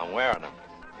 Oh, I'm wearing them.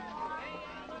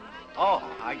 Oh,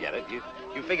 I get it. You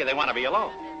figure they want to be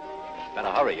alone.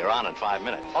 Better hurry. You're on in 5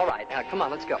 minutes. All right, come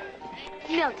on, let's go.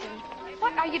 Milton,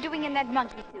 what are you doing in that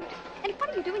monkey suit? And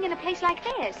what are you doing in a place like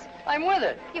this? I'm with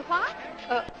it. You what?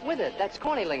 With it. That's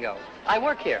corny lingo. I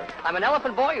work here. I'm an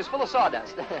elephant boy who's full of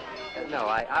sawdust. No,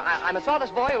 I'm a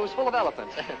sawdust boy who's full of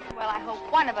elephants. Well, I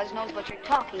hope one of us knows what you're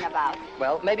talking about.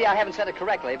 Well, maybe I haven't said it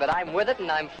correctly, but I'm with it and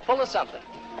I'm full of something.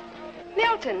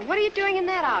 Milton, what are you doing in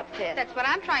that outfit? That's what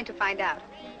I'm trying to find out.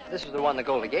 This is the one that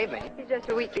Goldie gave me. He's just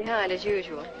a week behind, as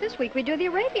usual. This week we do the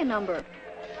Arabian number.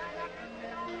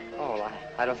 Oh, well,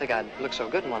 I don't think I'd look so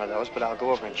good in one of those, but I'll go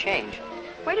over and change.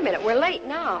 Wait a minute, we're late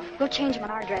now. Go change him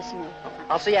in our dressing room.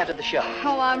 I'll see you after the show.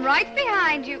 Oh, I'm right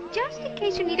behind you, just in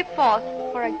case you need a fourth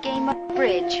for a game of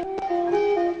bridge.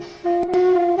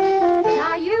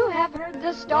 Now you have heard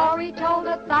the story told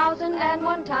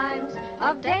 1,001 times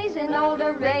of days in old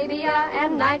Arabia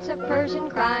and nights of Persian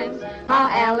crimes. How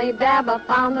Ali Baba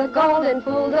found the gold and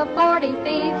fooled the 40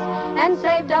 thieves and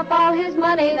saved up all his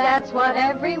money, that's what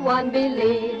everyone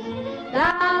believes.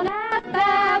 Down at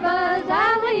Baba's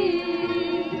alley,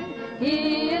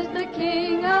 he is the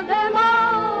king of them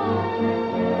all.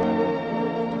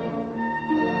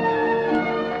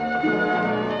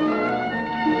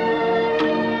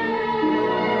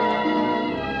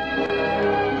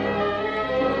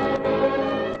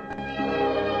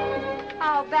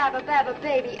 Oh, Baba, Baba,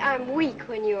 baby, I'm weak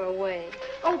when you're away.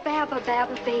 Oh, Baba,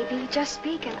 Baba, baby, just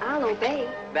speak and I'll obey.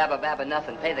 Baba, Baba,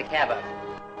 nothing. Pay the cab up.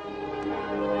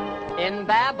 In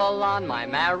Babylon, my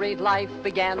married life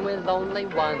began with only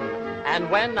one.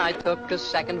 And when I took a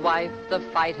second wife, the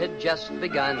fight had just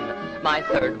begun. My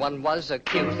third one was a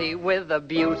cutie with a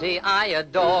beauty I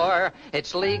adore.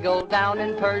 It's legal down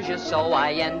in Persia, so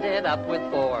I ended up with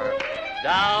 4.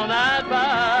 Down at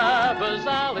Baba's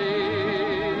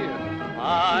alley,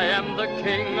 I am the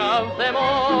king of them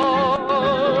all.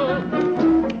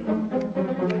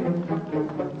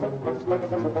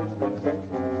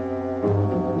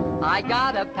 I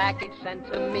got a package sent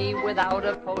to me without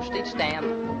a postage stamp.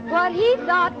 What he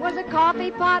thought was a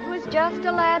coffee pot was just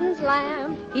Aladdin's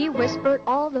lamp. He whispered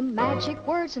all the magic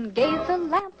words and gave the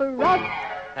lamp a rub.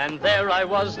 And there I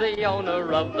was, the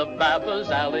owner of the Baba's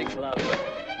Alley Club.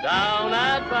 Down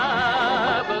at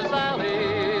Baba's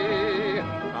Alley,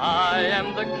 I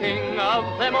am the king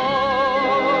of them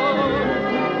all.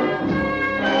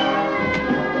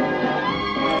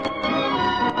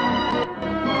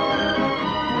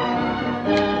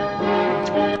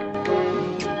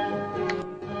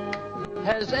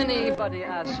 Has anybody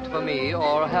asked for me,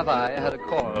 or have I had a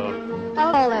call?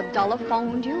 Oh, Abdullah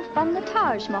phoned you from the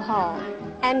Taj Mahal.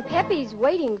 And Pepe's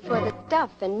waiting for the stuff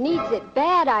and needs it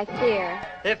bad, I fear.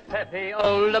 If Pepe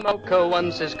Olamoco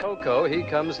wants his cocoa, he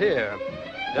comes here.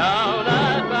 Down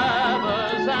at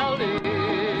Baba's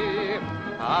Alley,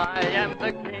 I am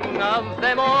the king of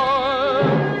them all.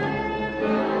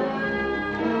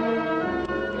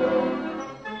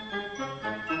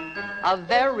 A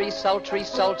very sultry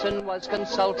sultan was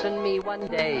consulting me one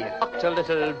day. Talked a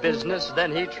little business,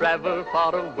 then he traveled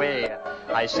far away.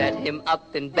 I set him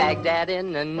up in Baghdad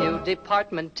in a new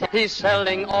department. He's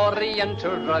selling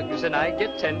Oriental rugs and I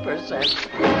get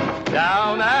 10%.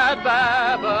 Down at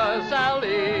Baba's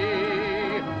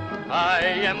Alley, I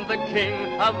am the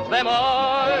king of them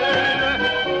all.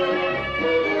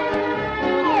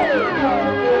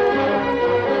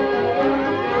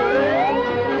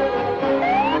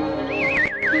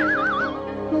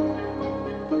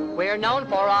 We're known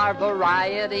for our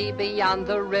variety beyond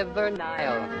the River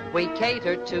Nile. We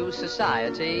cater to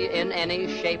society in any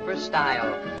shape or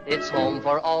style. It's home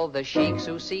for all the sheiks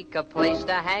who seek a place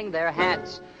to hang their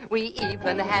hats. We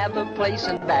even have a place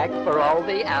in back for all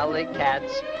the alley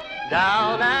cats.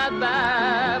 Down at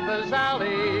Baba's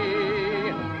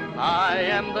Alley, I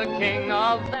am the king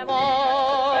of them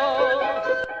all.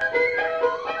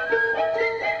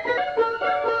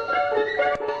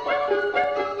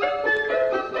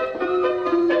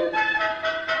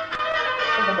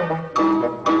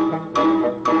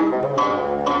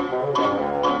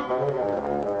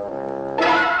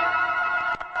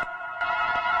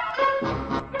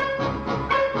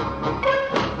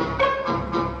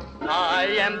 I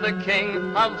am the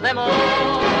king of them all.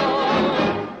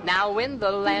 Now in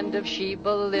the land of Sheba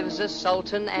lives a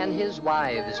sultan and his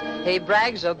wives. He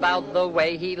brags about the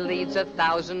way he leads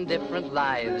 1,000 different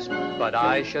lives. But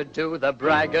I should do the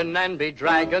bragging and be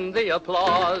dragging the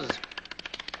applause.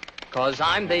 'Cause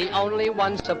I'm the only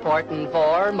one supporting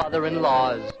 4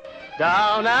 mother-in-laws.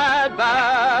 Down at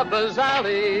Baba's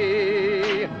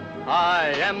Alley,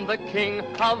 I am the king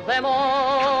of them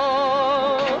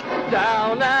all.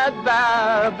 down at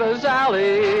Baba's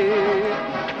Alley.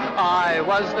 I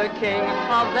was the king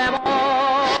of them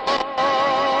all.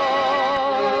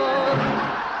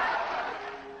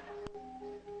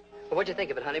 Well, what'd you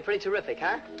think of it, honey? Pretty terrific,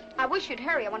 huh? I wish you'd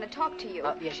hurry. I want to talk to you.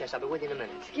 Yes, I'll be with you in a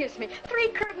minute. Excuse me. 3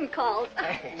 curtain calls.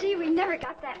 Gee, we never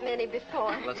got that many before.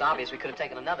 Well, it's obvious we could have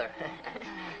taken another.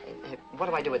 What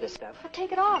do I do with this stuff? Well,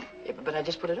 take it off. Yeah, but I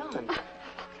just put it on.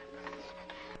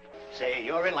 Say,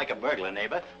 you're in like a burglar,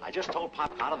 neighbor. I just told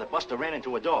Pop Carter that Buster ran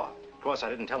into a door. Of course, I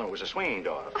didn't tell him it was a swinging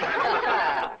door.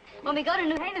 When we go to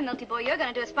New Haven, Milty boy, you're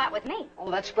going to do a spot with me. Oh,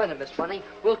 that's splendid, Miss Funny.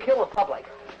 We'll kill the public.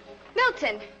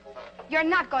 Milton, you're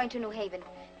not going to New Haven.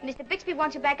 Mr. Bixby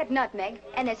wants you back at Nutmeg,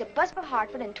 and there's a bus for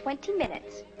Hartford in 20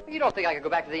 minutes. You don't think I could go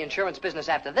back to the insurance business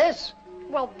after this?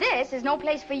 Well, this is no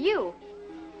place for you.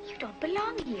 You don't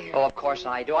belong here. Oh, of course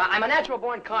I do. I'm a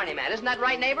natural-born carny man. Isn't that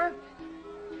right, neighbor?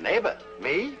 Neighbor?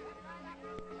 Me?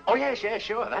 Oh, yes,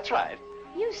 sure. That's right.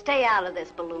 You stay out of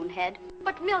this, balloon head.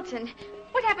 But, Milton,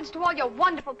 what happens to all your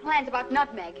wonderful plans about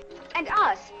Nutmeg? And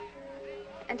us?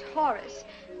 And Horace?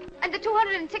 And the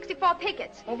 264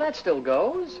 pickets? Well, that still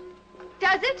goes.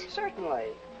 Does it? Certainly.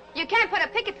 You can't put a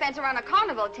picket fence around a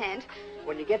carnival tent.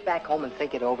 When you get back home and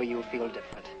think it over, you'll feel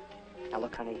different. Now,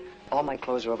 look, honey, all my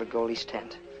clothes are over at Goldie's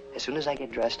tent. As soon as I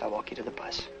get dressed, I'll walk you to the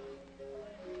bus.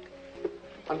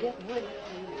 I'm getting ready.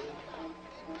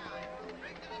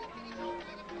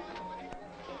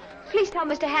 Please tell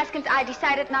Mr. Haskins I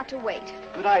decided not to wait.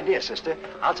 Good idea, sister.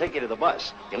 I'll take you to the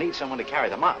bus. You'll need someone to carry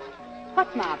the mop.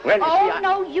 What mop? Well, you see,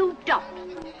 no, you don't.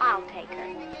 I'll take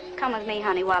her. Come with me,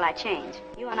 honey, while I change.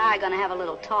 You and I are going to have a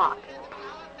little talk.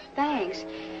 Thanks.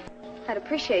 I'd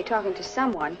appreciate talking to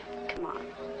someone. Come on.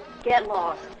 Get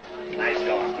lost. Nice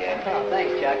going, kid. Oh,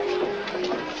 thanks, Jack.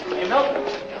 Hey, Milton.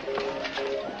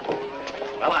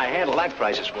 Well, I handled that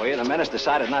crisis for you. The menace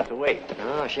decided not to wait.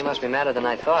 Oh, she must be madder than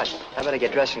I thought. I better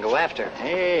get dressed and go after her.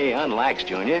 Hey, unlax,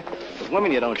 Junior. With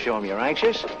women, you don't show them you're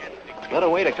anxious. Let her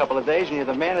wait a couple of days and you're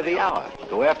the man of the hour.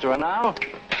 Go after her now,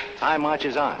 time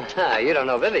marches on. You don't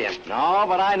know Vivian. No,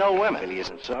 but I know women. Really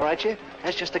isn't sore at you.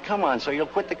 That's just a come on so you'll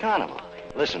quit the carnival.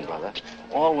 Listen, brother,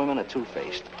 all women are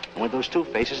two-faced. And with those two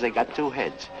faces, they got two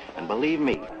heads. And believe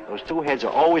me, those two heads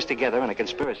are always together in a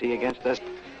conspiracy against us.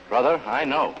 Brother, I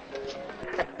know.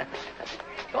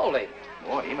 Goldie.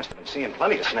 Boy, he must have been seeing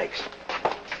plenty of snakes.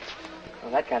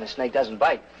 Well, that kind of snake doesn't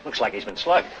bite. Looks like he's been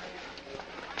slugged.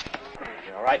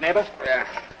 You all right, neighbor? Yeah.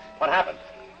 What happened?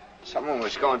 Someone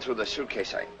was going through the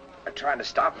suitcase. I tried to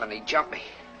stop him and he jumped me.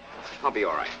 I'll be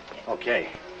all right. Okay.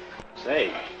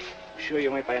 Say, sure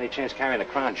you ain't by any chance carrying the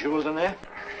crown jewels in there?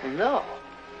 No.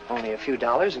 Only a few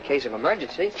dollars in case of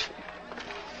emergency.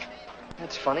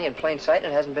 That's funny. In plain sight,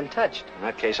 it hasn't been touched. In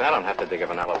that case, I don't have to dig up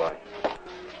an alibi.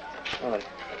 Well,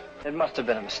 it must have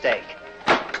been a mistake.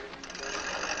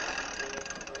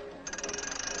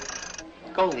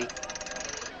 Goldie.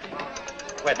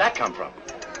 Where'd that come from?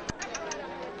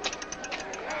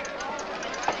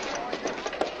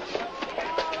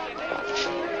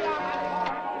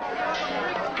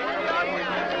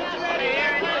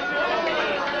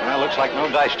 Well, looks like no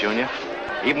dice, Junior.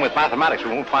 Even with mathematics, we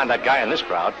won't find that guy in this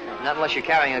crowd. Not unless you're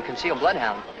carrying a concealed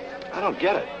bloodhound. I don't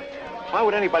get it. Why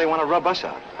would anybody want to rub us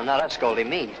out? Well, not us, Goldie.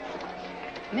 Me.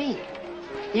 Me.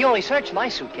 He only searched my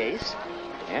suitcase.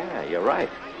 Yeah, you're right.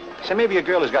 So maybe your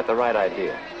girl has got the right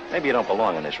idea. Maybe you don't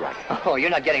belong in this racket. Oh, you're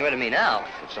not getting rid of me now.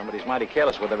 If somebody's mighty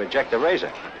careless with a ejector razor,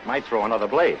 it might throw another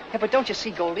blade. Yeah, but don't you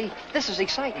see, Goldie? This is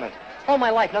excitement. All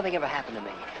my life, nothing ever happened to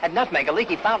me. At Nutmeg, a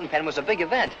leaky fountain pen was a big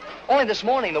event. Only this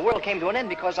morning, the world came to an end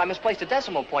because I misplaced a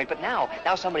decimal point. But now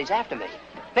somebody's after me.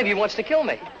 Maybe he wants to kill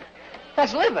me.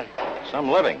 That's living.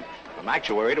 Some living. From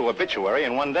actuary to obituary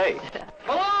in one day.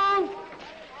 Hello?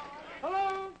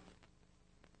 Hello?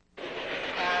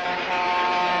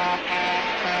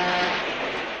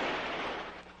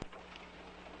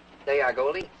 There you are,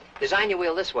 Goldie. Design your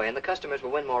wheel this way, and the customers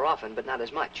will win more often, but not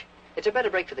as much. It's a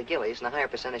better break for the gillies and a higher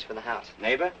percentage for the house.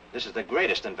 Neighbor, this is the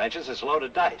greatest invention since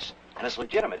loaded dice. And it's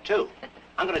legitimate, too.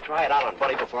 I'm going to try it out on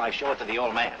Buddy before I show it to the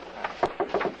old man.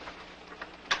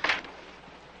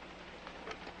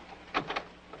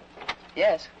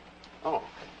 Yes. Oh.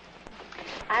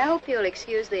 I hope you'll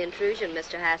excuse the intrusion,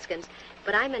 Mr. Haskins,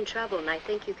 but I'm in trouble and I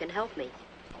think you can help me.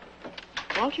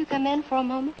 Won't you come in for a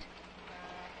moment?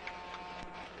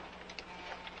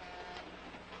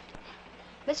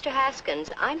 Mr. Haskins,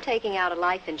 I'm taking out a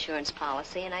life insurance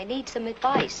policy and I need some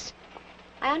advice.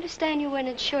 I understand you were an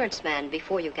insurance man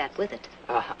before you got with it.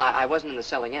 I wasn't in the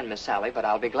selling end, Miss Sally, but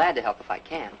I'll be glad to help if I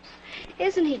can.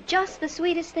 Isn't he just the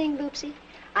sweetest thing, Boopsy?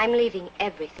 I'm leaving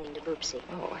everything to Boopsy.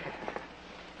 Oh.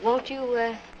 Won't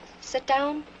you, sit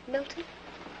down, Milton?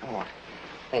 Oh.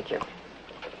 Thank you.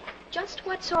 Just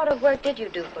what sort of work did you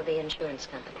do for the insurance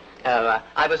company?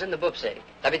 I was in the boopsie.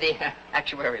 I mean, the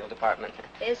actuarial department.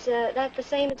 Is that the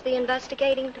same as the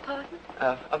investigating department?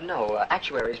 No,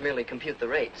 actuaries merely compute the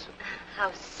rates.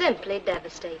 How simply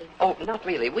devastating. Oh, not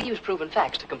really. We use proven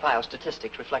facts to compile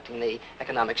statistics reflecting the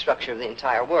economic structure of the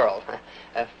entire world.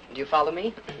 Do you follow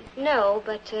me? No,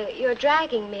 but you're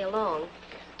dragging me along.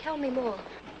 Tell me more.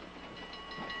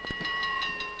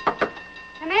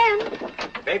 Come in.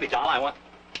 Baby doll, I want...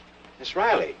 Miss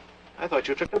Riley, I thought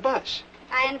you took the bus.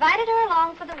 I invited her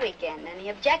along for the weekend. Any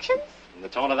objections? In the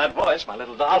tone of that voice, my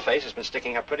little doll face has been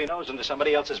sticking her pretty nose into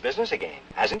somebody else's business again,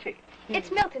 hasn't she?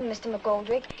 It's Milton, Mr.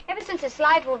 McGoldrick. Ever since his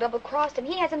slide rule double-crossed him,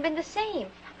 he hasn't been the same.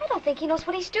 I don't think he knows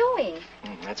what he's doing.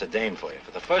 That's a Dane for you.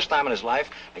 For the first time in his life,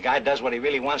 a guy does what he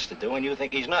really wants to do, and you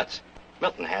think he's nuts.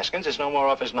 Milton Haskins is no more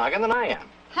off his noggin than I am.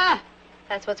 Huh.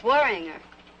 That's what's worrying her.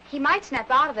 He might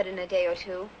snap out of it in a day or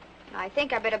two. I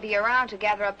think I better be around to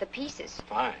gather up the pieces.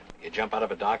 Fine. You jump out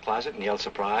of a dark closet and yell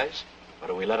surprise, or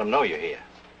do we let him know you're here?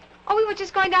 Oh, we were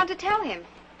just going down to tell him.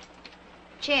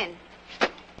 Chin.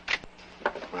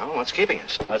 Well, what's keeping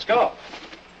us? Let's go.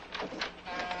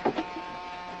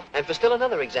 And for still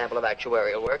another example of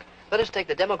actuarial work, let us take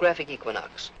the demographic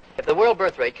equinox. If the world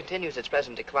birth rate continues its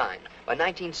present decline, by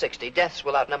 1960, deaths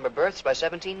will outnumber births by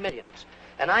 17 millions.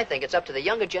 And I think it's up to the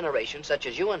younger generation, such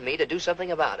as you and me, to do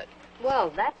something about it.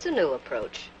 Well, that's a new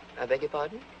approach. I beg your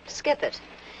pardon? Skip it.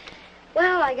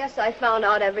 Well, I guess I found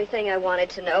out everything I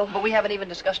wanted to know. But we haven't even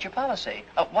discussed your policy.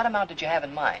 What amount did you have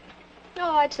in mind?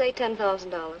 Oh, I'd say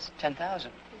 $10,000.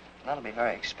 10,000. That'll be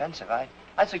very expensive.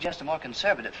 I'd suggest a more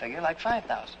conservative figure, like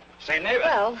 5,000. Say, neighbor.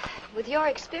 Well, with your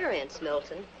experience,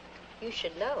 Milton, you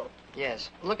should know. Yes.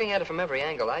 Looking at it from every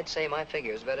angle, I'd say my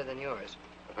figure is better than yours.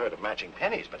 I've heard of matching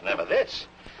pennies, but never this.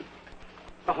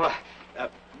 Oh,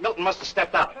 Milton must have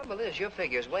stepped out. The trouble is, your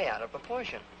figure's way out of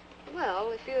proportion.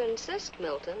 Well, if you insist,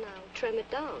 Milton, I'll trim it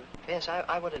down. Yes,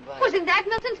 I would advise. Wasn't that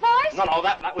Milton's voice? No,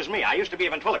 that was me. I used to be a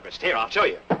ventriloquist. Here, I'll show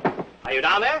you. Are you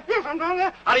down there? Yes, I'm down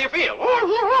there. How do you feel?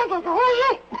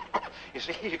 You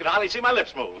see, you can hardly see my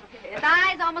lips move. His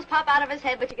eyes almost pop out of his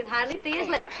head, but you can hardly see his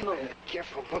lips move.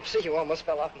 Careful, Whoopsie, you almost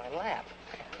fell off my lap.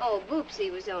 Oh,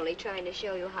 Boopsy was only trying to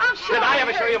show you how... Did I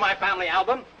ever show you my family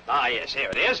album? Ah, yes, here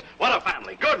it is. What a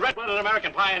family. Good red-blooded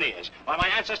American pioneers. Why, my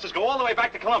ancestors go all the way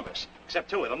back to Columbus. Except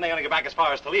two of them. They only go back as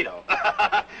far as Toledo.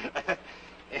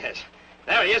 Yes.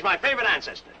 There he is, my favorite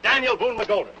ancestor, Daniel Boone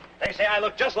McGoldrick. They say I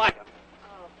look just like him.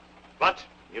 Oh. But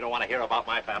you don't want to hear about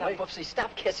my family? No, Boopsy,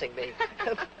 stop kissing me.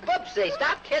 Boopsy,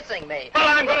 stop kissing me. Well,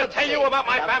 I'm going to tell you about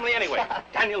my family anyway.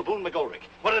 Daniel Boone McGoldrick.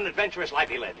 What an adventurous life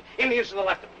he led. Indians to the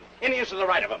left of him. Indians to the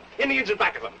right of him. Indians in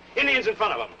back of him. Indians in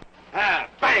front of him. Ah,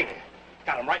 bang!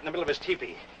 Got him right in the middle of his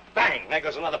teepee. Bang! There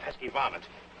goes another pesky varmint.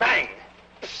 Bang!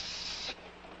 Psst.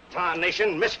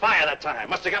 Tarnation, misfire that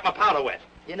time. Must have got my powder wet.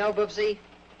 You know, Boopsy,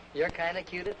 you're kind of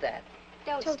cute at that.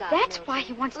 Don't So stop, that's Milton. why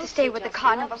he wants to Boopsy stay with the just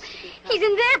carnival. loves to be He's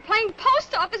in there playing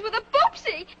post office with a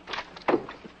Boopsy.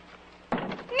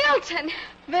 Milton!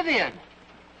 Vivian,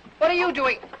 what are you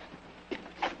doing?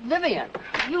 Vivian.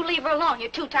 You leave her alone, you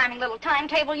two-timing little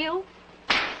timetable, you.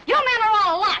 You men are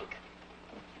all alike.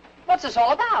 What's this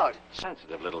all about?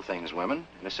 Sensitive little things, women.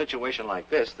 In a situation like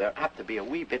this, they're apt to be a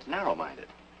wee bit narrow-minded.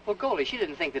 Well, Goldie, she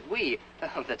didn't think that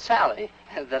that Sally,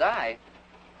 that I...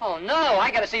 Oh, no,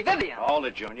 I gotta see Vivian. Hold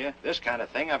it, Junior. This kind of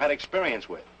thing I've had experience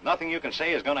with. Nothing you can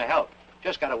say is going to help.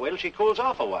 Just gotta wait till she cools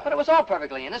off a while. But it was all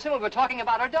perfectly innocent. We were talking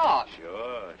about her dog.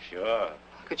 Sure.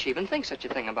 How could she even think such a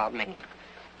thing about me?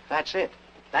 That's it.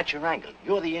 That's your angle.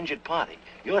 You're the injured party.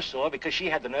 You're sore because she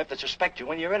had the nerve to suspect you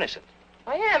when you're innocent.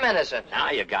 I am innocent. Now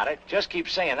you got it. Just keep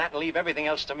saying that and leave everything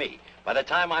else to me. By the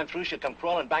time I'm through, she'll come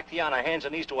crawling back to you on her hands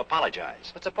and knees to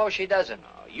apologize. But suppose she doesn't.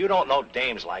 Oh, you don't know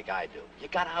dames like I do. You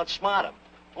gotta outsmart them.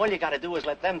 All you gotta do is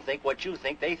let them think what you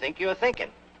think they think you're thinking.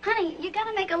 Honey, you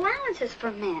gotta make allowances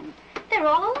for men. They're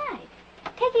all alike.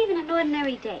 Take even an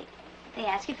ordinary date. They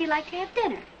ask if you'd like to have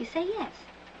dinner. You say yes.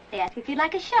 They ask if you'd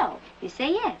like a show. You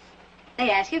say yes. They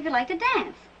ask you if you'd like to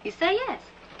dance. You say yes.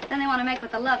 Then they want to make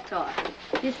with the love talk.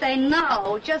 You say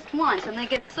no just once, and they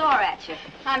get sore at you.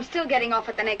 I'm still getting off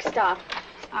at the next stop.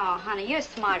 Oh, honey, you're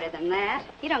smarter than that.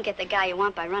 You don't get the guy you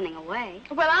want by running away.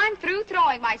 Well, I'm through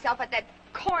throwing myself at that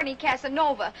corny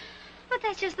Casanova. But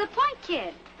that's just the point,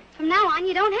 kid. From now on,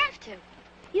 you don't have to.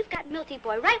 You've got Milty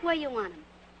Boy right where you want him.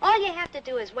 All you have to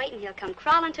do is wait, and he'll come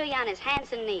crawling to you on his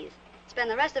hands and knees. Spend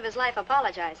the rest of his life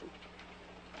apologizing.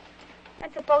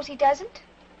 And suppose he doesn't?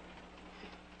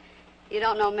 You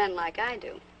don't know men like I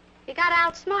do. You gotta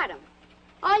outsmart them.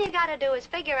 All you gotta do is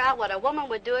figure out what a woman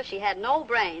would do if she had no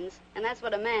brains, and that's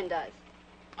what a man does.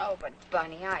 Oh, but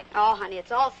Bunny, Oh, honey,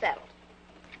 it's all settled.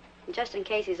 And just in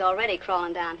case he's already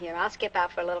crawling down here, I'll skip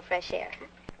out for a little fresh air.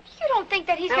 You don't think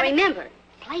that he's Now gonna... remember,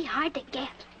 play hard to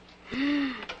get.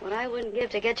 What I wouldn't give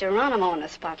to get Geronimo in a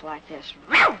spot like this.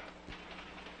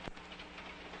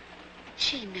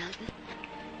 Gee, Milton.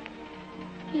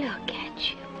 Look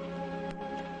at you.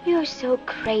 You're so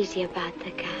crazy about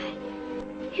the guy.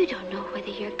 You don't know whether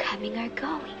you're coming or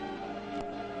going.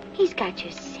 He's got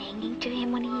you singing to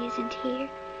him when he isn't here.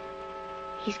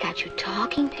 He's got you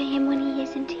talking to him when he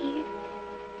isn't here.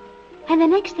 And the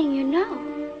next thing you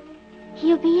know,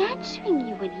 he'll be answering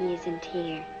you when he isn't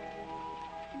here.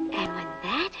 And when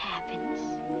that happens...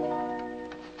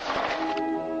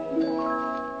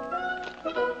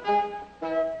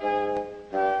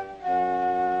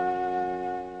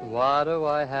 What do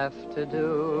I have to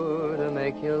do to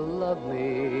make you love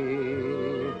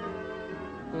me?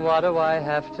 What do I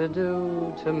have to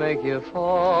do to make you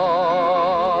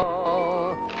fall?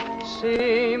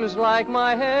 Seems like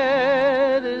my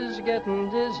head is getting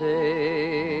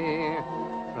dizzy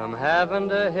from having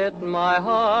to hit my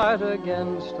heart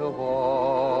against a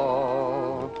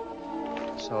wall.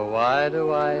 So why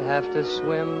do I have to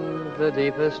swim the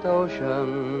deepest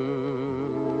ocean?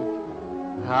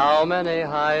 How many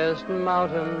highest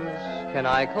mountains can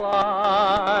I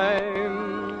climb?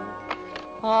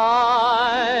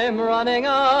 I'm running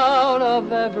out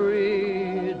of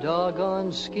every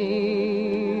doggone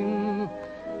scheme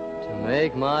to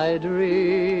make my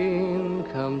dream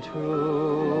come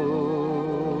true.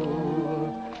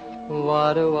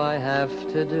 What do I have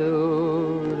to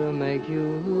do to make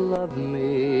you love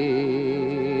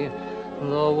me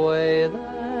the way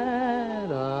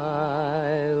that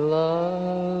I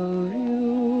love you?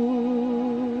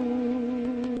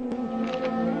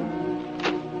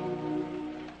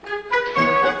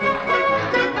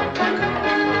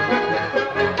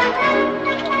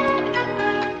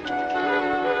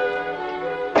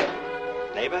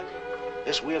 Neighbor,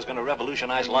 this wheel's going to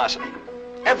revolutionize larceny.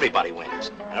 Everybody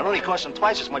wins. And it only costs them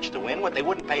twice as much to win what they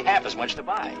wouldn't pay half as much to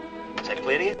buy. Is that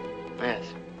clear to you? Yes.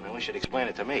 I wish you'd explain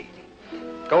it to me.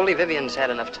 Goldie Vivian's had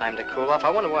enough time to cool off. I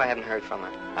wonder why I haven't heard from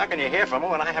her. How can you hear from her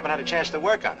when I haven't had a chance to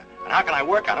work on her? And how can I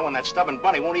work on her when that stubborn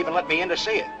bunny won't even let me in to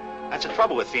see her? That's the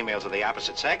trouble with females of the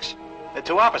opposite sex. They're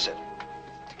too opposite.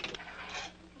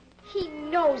 He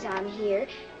knows I'm here.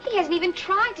 He hasn't even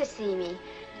tried to see me.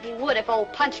 He would if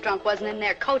old Punch Drunk wasn't in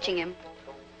there coaching him.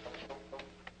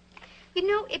 You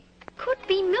know, it could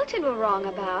be Milton we're wrong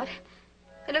about.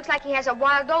 It looks like he has a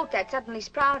wild oat that suddenly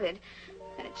sprouted.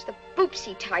 And it's the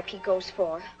boopsy type he goes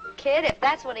for. Kid, if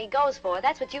that's what he goes for,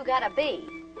 that's what you gotta be.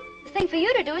 The thing for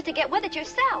you to do is to get with it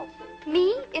yourself.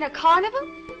 Me? In a carnival?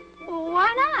 Well, why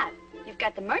not? You've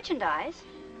got the merchandise.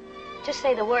 Just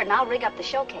say the word and I'll rig up the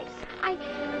showcase.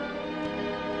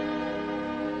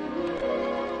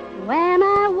 When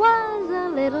I was a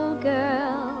little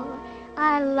girl,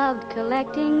 I loved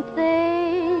collecting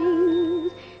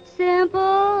things,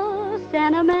 simple,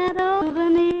 sentimental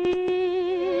souvenirs.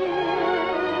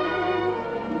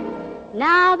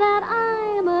 Now that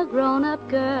I'm a grown-up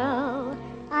girl,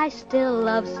 I still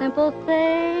love simple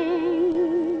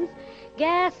things.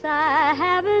 Guess I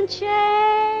haven't changed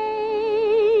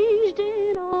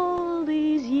in all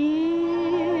these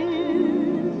years.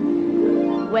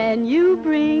 When you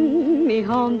bring me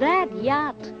home that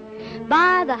yacht,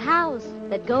 buy the house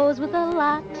that goes with a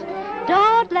lot.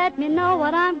 Don't let me know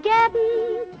what I'm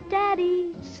getting.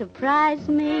 Daddy, surprise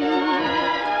me.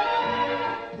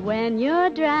 When you're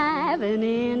driving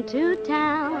into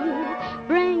town,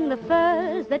 bring the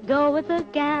furs that go with the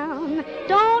gown.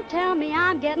 Don't tell me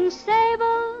I'm getting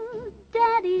sable.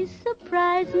 Daddy,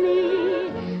 surprise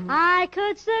me. I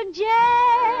could suggest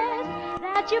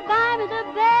that you buy me the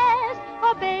best,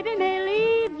 or baby may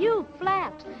leave you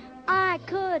flat. I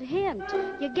could hint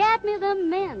you get me the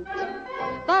mint,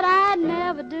 but I'd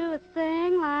never do a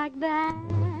thing like that.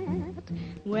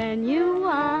 When you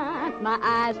want my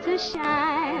eyes to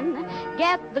shine,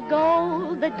 get the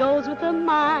gold that goes with the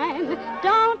mine.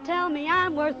 Don't tell me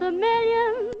I'm worth $1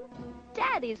 million.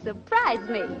 Daddy, surprise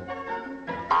me.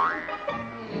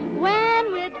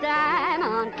 When we dine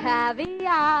on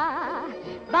caviar,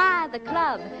 buy the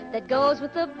club that goes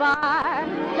with the bar.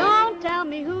 Don't tell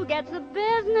me who gets the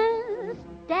business.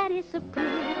 Daddy,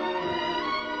 surprise.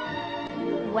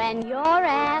 When you're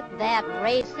at that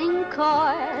racing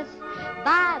course,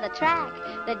 buy the track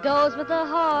that goes with the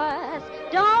horse.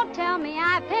 Don't tell me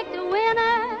I picked a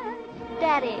winner.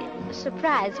 Daddy,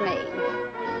 surprise me.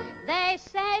 They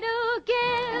say to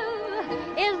give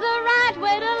is the right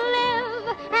way to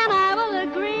live, and I will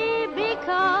agree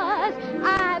because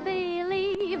I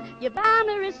believe you're bound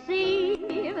to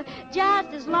receive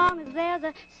just as long as think there's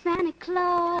a Santa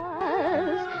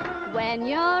Claus. When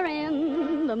you're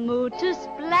in the mood to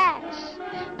splash,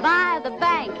 buy the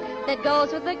bank that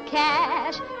goes with the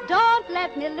cash. Don't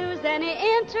let me lose any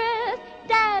interest.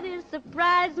 Daddy,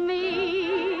 surprise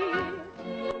me.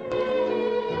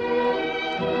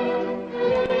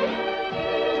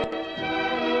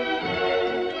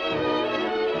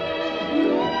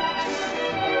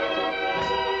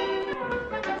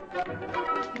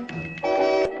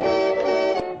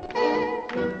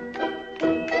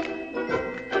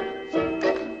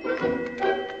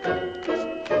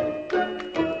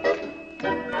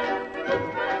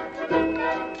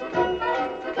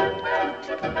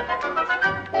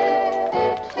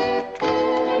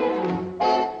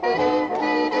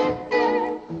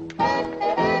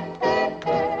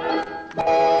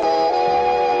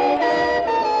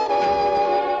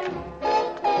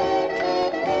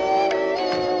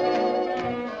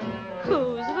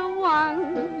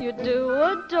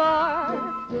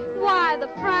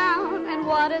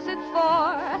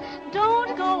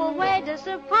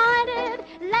 Disappointed,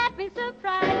 let me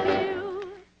surprise you.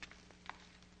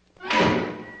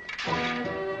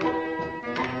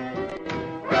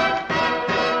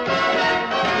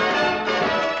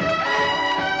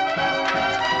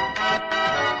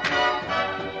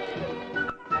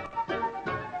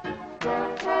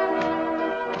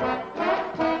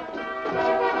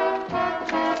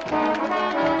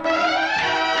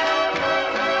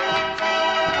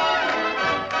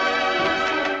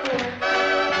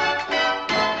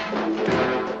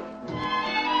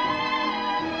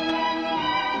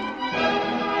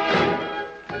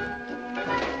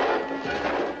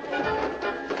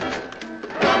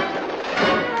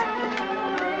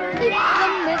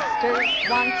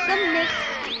 Wants a miss.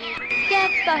 Get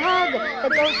the hug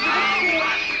that goes with a kiss.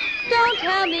 Don't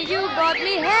tell me you brought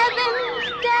me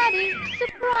heavens, Daddy,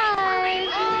 surprise me.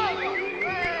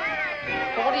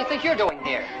 Well, what do you think you're doing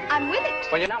here? I'm with it.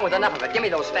 Well, you're not with enough of it. Give me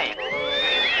those stamps.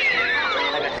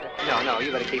 No,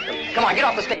 you better keep them. Come on, get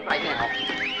off the stage right now.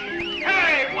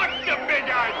 Hey, what's the big idea?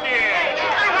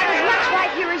 I have as much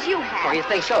right here as you have. Oh, you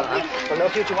think so, huh? Well, no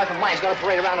future wife of mine's gonna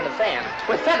parade around in a fan.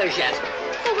 With feathers yet.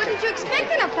 Well, what did you expect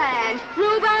in a fan?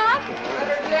 Rhubarb?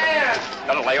 Yeah.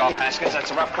 Better lay off, Haskins. That's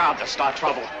a rough crowd to start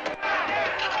trouble. How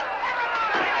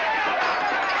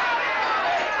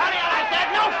do you like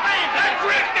that? No fans! That's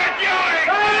Rick, that's yours!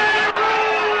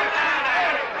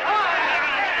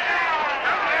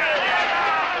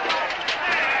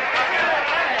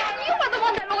 You are the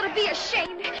one that ought to be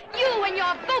ashamed. You and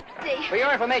your Boopsy. For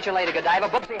your information, Lady Godiva,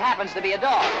 Boopsy happens to be a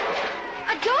dog.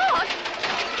 A dog?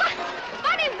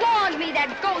 Bunny warned me that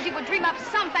Gozy would dream up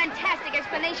some fantastic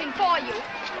explanation for you.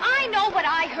 I know what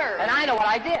I heard. And I know what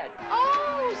I did.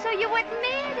 Oh, so you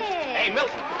admit it. Hey,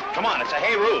 Milton, come on, it's a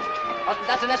hey roof. Oh,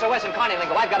 that's an SOS in Connie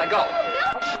lingo. I've got to go. Oh,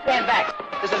 Milton. Stand back.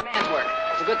 This is man's work.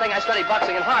 It's a good thing I studied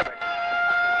boxing in Harvard.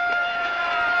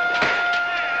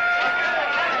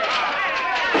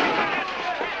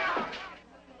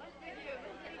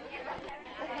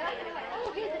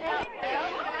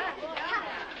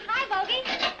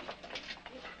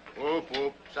 Whoop,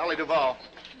 whoop. Sally Duvall.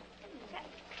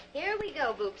 Here we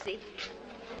go, Boopsy.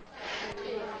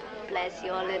 Bless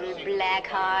your little black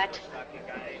heart.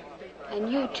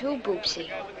 And you too, Boopsy.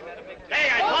 Hey,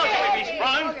 I told you we'd be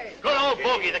sprung. Good old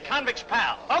Boogie, the convict's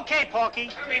pal. Okay, Porky.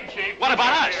 What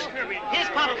about us? Here's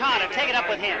Pop Carter. Take it up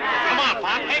with him. Come on,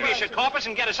 Pop. Maybe you should corp us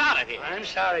and get us out of here. I'm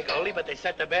sorry, Goldie, but they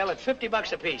set the bail at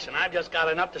 $50 apiece, and I've just got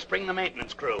enough to spring the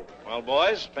maintenance crew. Well,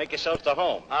 boys, make yourselves to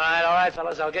home. All right,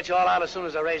 fellas. I'll get you all out as soon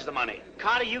as I raise the money.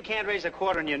 Carter, you can't raise a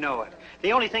quarter and you know it.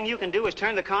 The only thing you can do is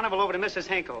turn the carnival over to Mrs.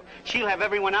 Hinkle. She'll have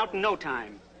everyone out in no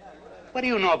time. What do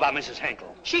you know about Mrs.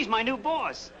 Hinkle? She's my new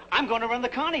boss. I'm going to run the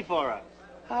carny for her.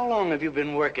 How long have you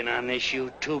been working on this,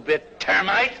 you two-bit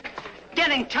termite?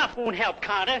 Getting tough won't help,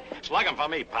 Carter. Slug 'em for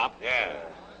me, Pop. Yeah.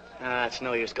 It's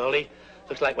no use, Goldie.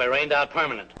 Looks like we're rained out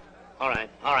permanent. All right,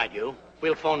 you.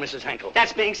 We'll phone Mrs. Hinkle.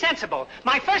 That's being sensible.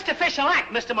 My first official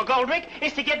act, Mr. McGoldrick,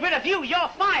 is to get rid of you. You're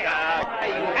fired.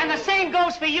 And the same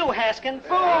goes for you, Haskins.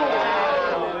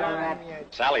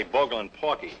 Sally, Bogle, and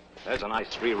Porky. There's a nice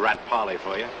three-rat parley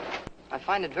for you. I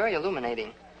find it very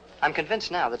illuminating. I'm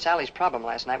convinced now that Sally's problem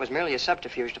last night was merely a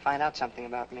subterfuge to find out something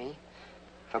about me.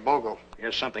 For Bogle.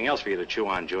 Here's something else for you to chew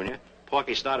on, Junior.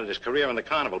 Porky started his career in the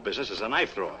carnival business as a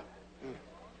knife thrower.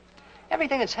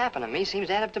 Everything that's happened to me seems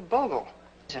to add up to Bogle.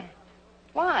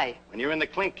 Why? When you're in the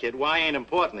clink, kid, why ain't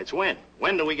important. It's when.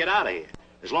 When do we get out of here?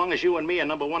 As long as you and me are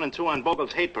number 1 and 2 on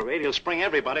Bogle's hate parade, he'll spring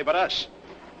everybody but us.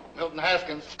 Milton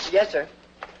Haskins. Yes, sir.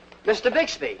 Mr.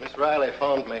 Bixby. Miss Riley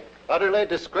phoned me. Utterly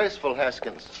disgraceful,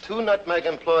 Haskins. 2 Nutmeg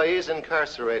employees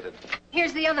incarcerated.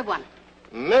 Here's the other one.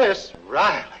 Miss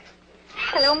Riley.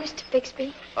 Hello, Mr.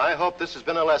 Bixby. I hope this has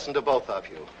been a lesson to both of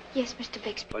you. Yes, Mr.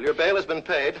 Bixby. Well, your bail has been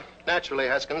paid. Naturally,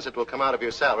 Haskins, it will come out of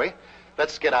your salary.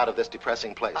 Let's get out of this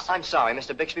depressing place. I'm sorry,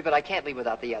 Mr. Bixby, but I can't leave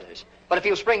without the others. But if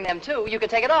you spring them too, you can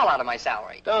take it all out of my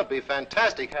salary. Don't be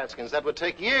fantastic, Haskins. That would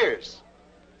take years.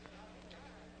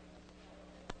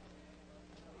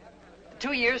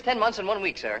 2 years, 10 months, and 1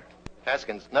 week, sir.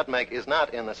 Haskins, Nutmeg is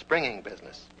not in the springing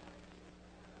business.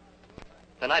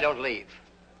 Then I don't leave.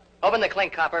 Open the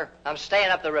clink, copper. I'm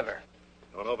staying up the river.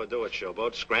 Don't overdo it,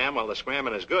 showboat. Scram while the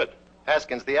scramming is good.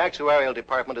 Haskins, the actuarial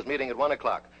department is meeting at 1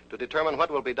 o'clock to determine what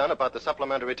will be done about the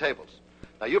supplementary tables.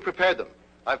 Now, you prepared them.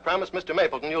 I've promised Mr.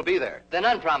 Mapleton you'll be there. Then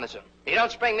unpromise him. You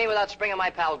don't spring me without springing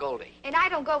my pal Goldie. And I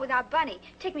don't go without Bunny.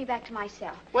 Take me back to my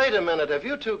cell. Wait a minute. Have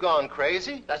you two gone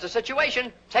crazy? That's the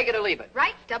situation. Take it or leave it.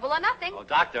 Right, double or nothing. Oh,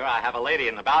 Doctor, I have a lady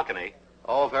in the balcony.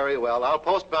 Oh, very well. I'll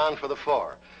post bond for the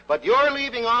 4. But you're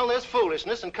leaving all this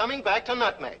foolishness and coming back to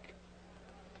Nutmeg.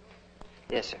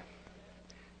 Yes, sir.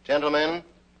 Gentlemen,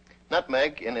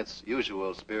 Nutmeg, in its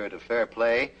usual spirit of fair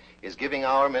play, is giving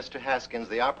our Mr. Haskins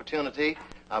the opportunity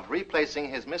of replacing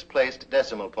his misplaced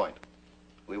decimal point.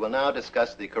 We will now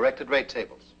discuss the corrected rate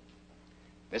tables.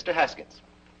 Mr. Haskins.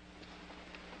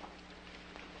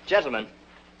 Gentlemen,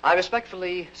 I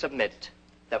respectfully submit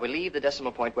that we leave the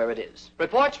decimal point where it is.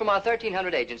 Reports from our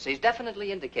 1,300 agencies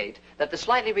definitely indicate that the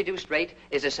slightly reduced rate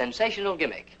is a sensational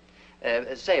gimmick,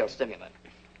 a sales stimulant.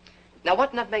 Now,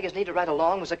 what Nutmeggers need to right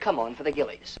along was a come-on for the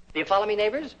gillies. Do you follow me,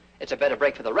 neighbors? It's a better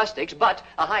break for the rustics, but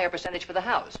a higher percentage for the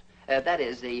house. That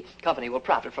is, the company will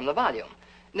profit from the volume.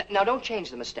 Now, don't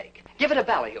change the mistake. Give it a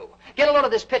ballyhoo. Get a load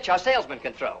of this pitch our salesman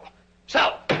can throw.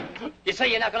 So, you say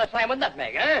you're not going to slam with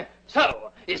Nutmeg, eh?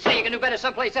 So, you say you can do better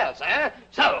someplace else, eh?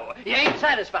 So, you ain't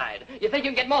satisfied. You think you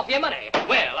can get more for your money.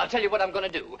 Well, I'll tell you what I'm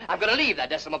going to do. I'm going to leave that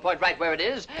decimal point right where it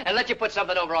is and let you put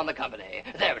something over on the company.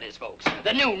 There it is, folks.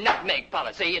 The new Nutmeg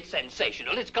policy. It's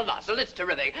sensational, it's colossal, it's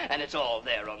terrific, and it's all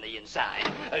there on the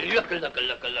inside.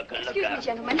 Look. Excuse me,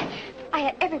 gentlemen. I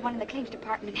had everyone in the claims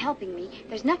department helping me.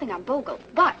 There's nothing on Bogle,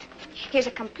 but here's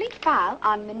a complete file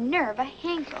on Minerva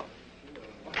Henkel.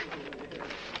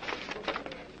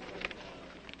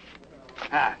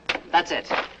 Ah, that's it.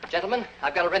 Gentlemen,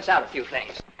 I've got to rinse out a few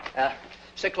things.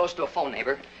 Sit close to a phone,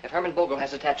 neighbor. If Herman Bogle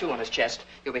has a tattoo on his chest,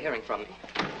 you'll be hearing from me.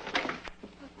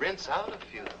 Rinse out a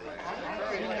few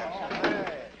things.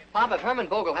 Pop, if Herman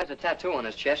Bogle has a tattoo on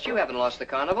his chest, you haven't lost the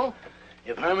carnival.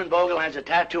 If Herman Bogle has a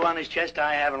tattoo on his chest,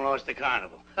 I haven't lost the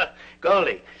carnival.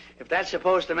 Goldie, if that's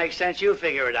supposed to make sense, you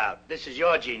figure it out. This is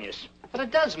your genius. But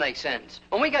it does make sense.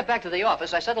 When we got back to the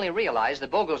office, I suddenly realized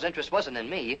that Bogle's interest wasn't in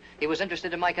me. He was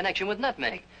interested in my connection with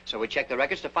Nutmeg. So we checked the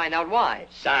records to find out why.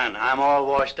 Son, I'm all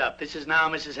washed up. This is now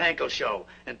Mrs. Henkel's show.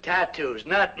 And tattoos,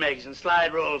 nutmegs, and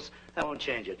slide rules, that won't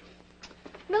change it.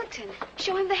 Milton,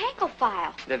 show him the Henkel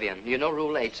file. Vivian, you know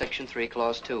Rule 8, Section 3,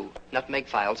 Clause 2. Nutmeg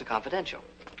files are confidential.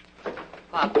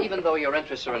 Pop, even though your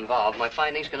interests are involved, my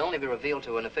findings can only be revealed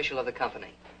to an official of the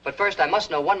company. But first, I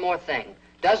must know one more thing.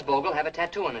 Does Bogle have a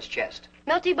tattoo on his chest?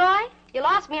 Milty boy, you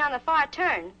lost me on the far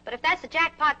turn. But if that's the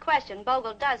jackpot question,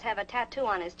 Bogle does have a tattoo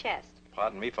on his chest.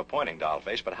 Pardon me for pointing,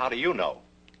 Dollface, but how do you know?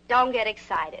 Don't get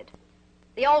excited.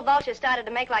 The old vulture started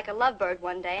to make like a lovebird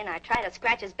one day, and I tried to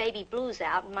scratch his baby blues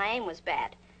out, and my aim was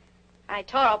bad. I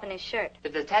tore open his shirt.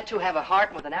 Did the tattoo have a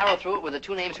heart with an arrow through it with the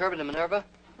two names Herbert and Minerva?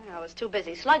 I was too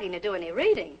busy slugging to do any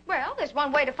reading. Well, there's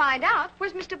one way to find out.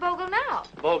 Where's Mr. Bogle now?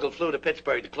 Bogle flew to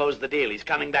Pittsburgh to close the deal. He's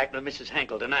coming back with Mrs.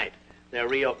 Henkel tonight. They're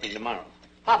reopening tomorrow.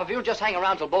 Pop, if you'll just hang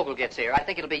around till Bogle gets here, I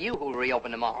think it'll be you who'll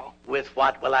reopen tomorrow. With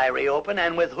what will I reopen,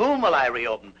 and with whom will I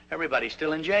reopen? Everybody's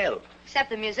still in jail. Except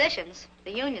the musicians.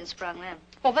 The union sprung them.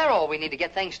 Well, they're all we need to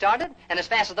get things started, and as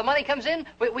fast as the money comes in,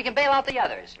 we can bail out the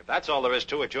others. If that's all there is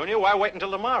to it, Junior, why wait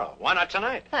until tomorrow? Why not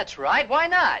tonight? That's right. Why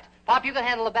not? Pop, you can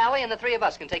handle the ballet, and the three of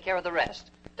us can take care of the rest.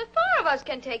 The four of us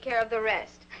can take care of the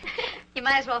rest. You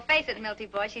might as well face it, Milty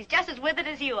boy. She's just as withered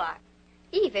as you are.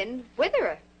 Even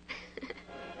witherer.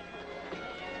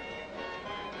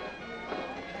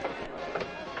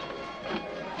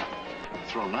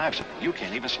 Throw knives at me. You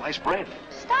can't even slice bread.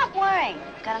 Stop worrying.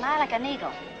 He's got an eye like an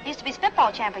eagle. He used to be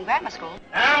spitball champ in grammar school.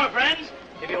 Now, my friends,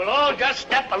 if you will all just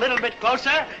step a little bit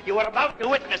closer, you are about to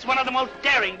witness one of the most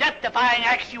daring, death-defying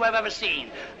acts you have ever seen.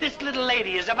 This little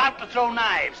lady is about to throw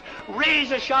knives,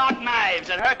 razor-sharp knives,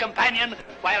 at her companion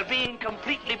while being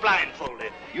completely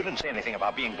blindfolded. You didn't say anything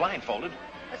about being blindfolded.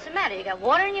 What's the matter? You got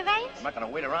water in your veins? I'm not going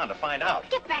to wait around to find out.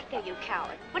 Get back there, you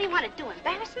coward. What do you want to do,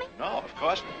 embarrass me? No, of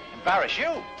course. Embarrass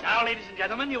you. Now, ladies and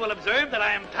gentlemen, you will observe that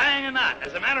I am tying a knot.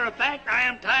 As a matter of fact, I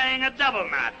am tying a double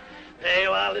knot. There you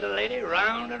are, little lady.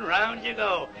 Round and round you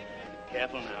go.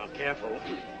 Careful now, careful.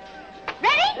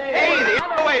 Ready? Hey, the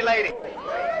other way, lady.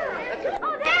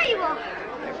 Oh, there you are.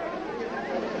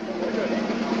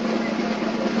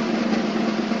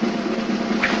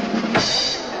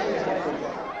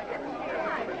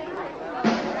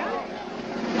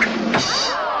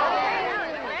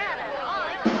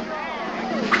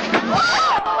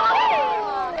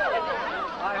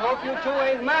 I hope you two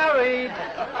ain't married.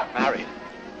 Married?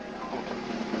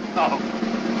 Oh.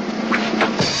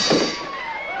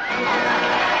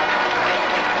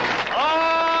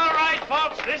 All right,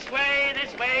 folks, this way,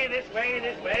 this way, this way,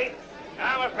 this way.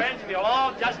 Now, my friends, if you'll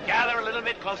all just gather a little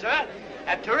bit closer,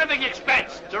 at terrific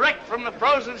expense, direct from the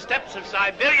frozen steppes of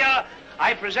Siberia,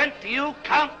 I present to you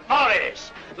Count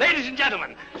Boris. Ladies and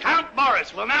gentlemen, Count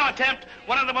Boris will now attempt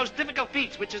one of the most difficult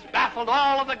feats which has baffled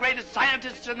all of the greatest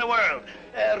scientists in the world.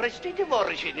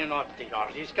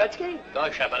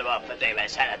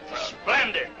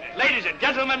 Splendid. Ladies and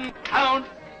gentlemen, Count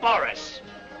Boris.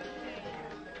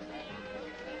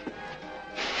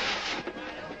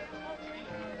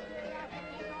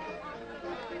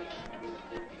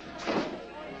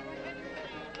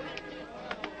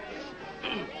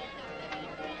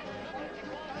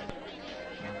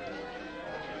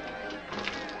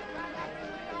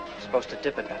 Supposed to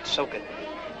dip it, not soak it.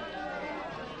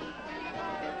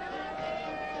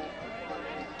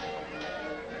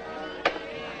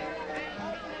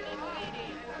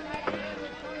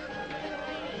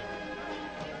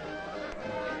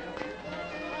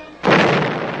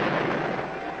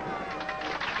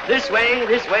 This way,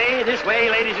 this way, this way,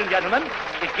 ladies and gentlemen.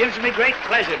 It gives me great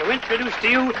pleasure to introduce to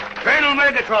you Colonel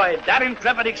Murgatroyd, that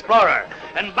intrepid explorer,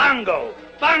 and Bongo,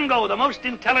 the most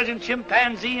intelligent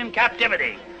chimpanzee in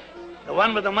captivity. The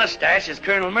one with the mustache is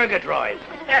Colonel Murgatroyd.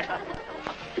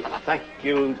 Thank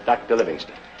you, Dr.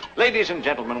 Livingston. Ladies and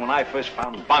gentlemen, when I first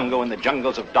found Bongo in the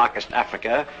jungles of darkest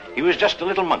Africa, he was just a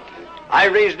little monkey. I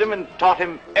raised him and taught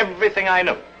him everything I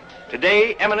know.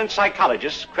 Today, eminent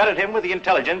psychologists credit him with the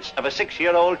intelligence of a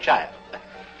 6-year-old child.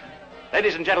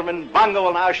 Ladies and gentlemen, Bongo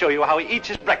will now show you how he eats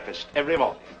his breakfast every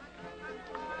morning.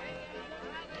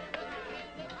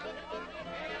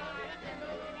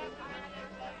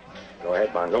 Go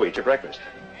ahead, Bongo, eat your breakfast.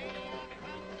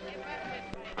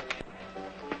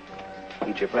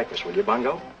 Eat your breakfast, will you,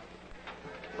 Bongo?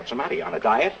 What's the matter? You on a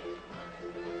diet?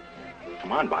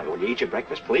 Come on, Bongo, will you eat your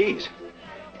breakfast, please?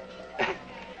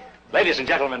 Ladies and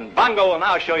gentlemen, Bongo will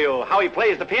now show you how he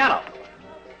plays the piano.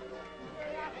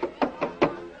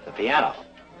 The piano.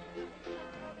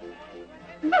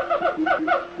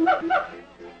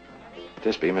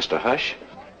 This be Mr. Hush?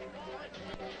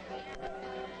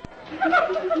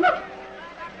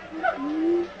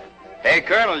 Hey,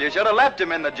 Colonel, you should have left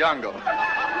him in the jungle. This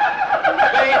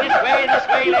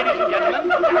way, ladies and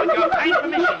gentlemen. With your kind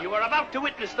permission, you are about to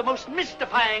witness the most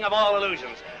mystifying of all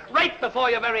illusions. Right before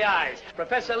your very eyes,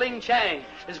 Professor Ling Chang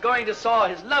is going to saw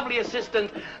his lovely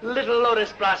assistant, Little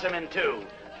Lotus Blossom, in two.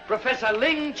 Professor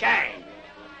Ling Chang.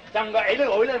 One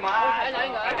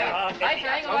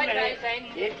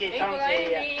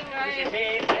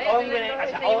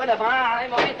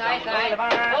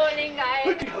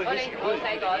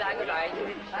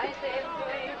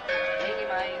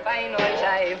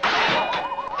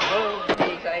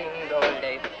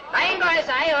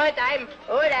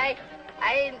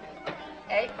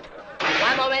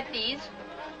moment, please.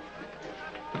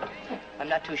 I'm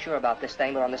not too sure about this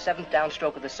thing, but on the 7th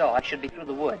downstroke of the saw, I should be through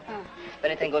the wood. If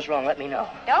anything goes wrong, let me know.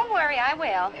 Don't worry, I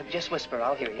will. Just whisper,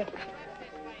 I'll hear you.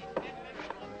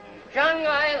 The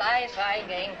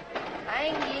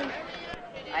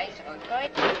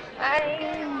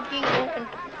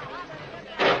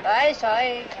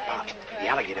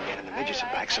alligator man and the midgets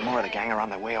are back. Some more of the gang are on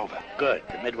their way over. Good.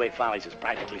 The Midway Follies is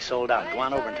practically sold out. Go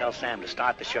on over and tell Sam to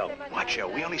start the show. What show?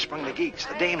 We only sprung the geeks.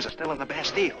 The dames are still in the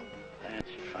Bastille. That's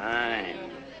fine.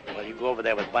 Well, you go over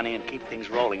there with Bunny and keep things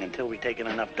rolling until we take in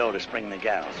enough dough to spring the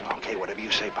gals. Okay, whatever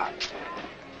you say, Pop.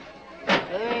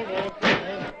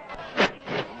 Oh,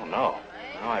 no.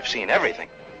 Now I've seen everything.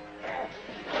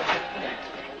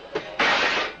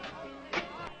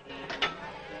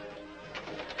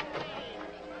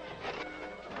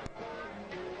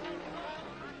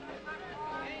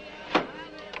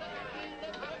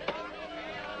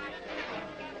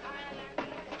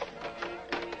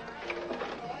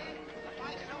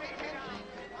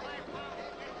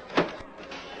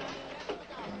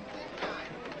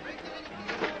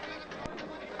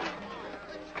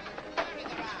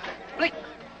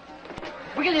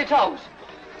 Wiggle your toes.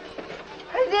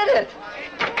 I did it.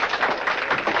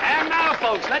 And now,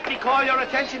 folks, let me call your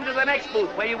attention to the next booth,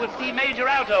 where you will see Major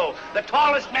Alto, the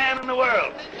tallest man in the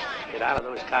world. Get out of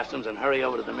those costumes and hurry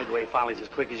over to the Midway Follies as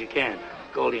quick as you can.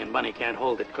 Goldie and Bunny can't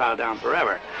hold the crowd down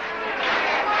forever.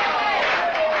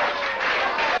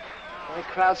 Well, the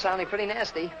crowd's sounding pretty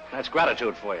nasty. That's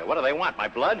gratitude for you. What do they want, my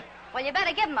blood? Well, you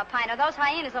better give them a pint, or those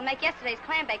hyenas will make yesterday's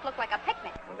clam bake look like a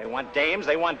picnic. When they want dames,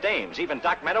 they want dames. Even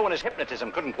Doc Meadow and his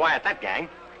hypnotism couldn't quiet that gang.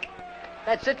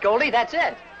 That's it, Goldie, that's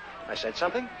it. I said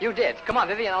something? You did. Come on,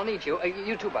 Vivian, I'll need you.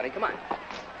 You too, buddy, come on.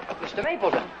 Mr.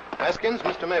 Mapleton. Haskins,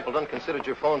 Mr. Mapleton considered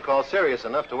your phone call serious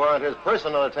enough to warrant his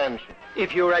personal attention.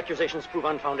 If your accusations prove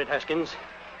unfounded, Haskins,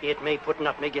 it may put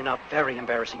Nutmeg in a very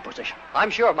embarrassing position.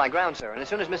 I'm sure of my ground, sir, and as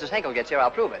soon as Mrs. Henkel gets here,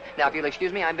 I'll prove it. Now, if you'll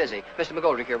excuse me, I'm busy. Mr.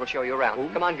 McGoldrick here will show you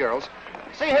around. Come on, girls.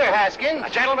 See here, Haskins. A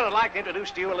gentleman would like to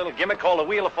introduce to you a little gimmick called the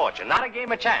Wheel of Fortune. Not a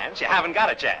game of chance. You haven't got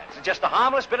a chance. It's just a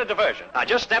harmless bit of diversion. Now,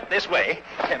 just step this way.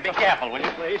 And be careful, will you,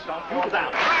 please? Don't fall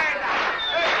down.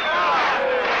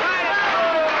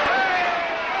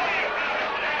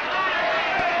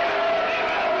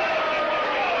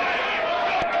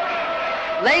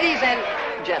 Ladies and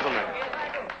gentlemen,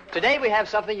 today we have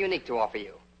something unique to offer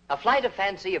you. A flight of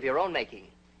fancy of your own making.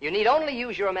 You need only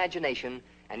use your imagination,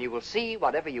 and you will see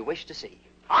whatever you wish to see.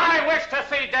 I wish to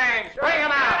see Dane. Bring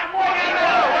him out.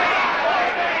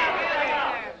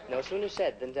 No sooner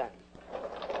said than done.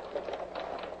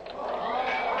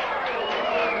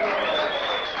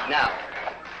 Now,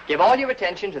 give all your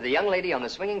attention to the young lady on the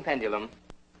swinging pendulum,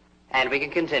 and we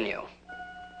can continue.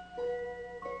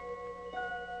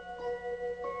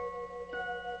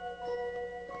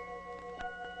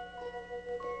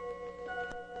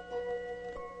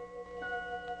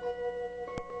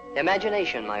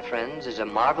 Imagination, my friends, is a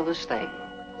marvelous thing.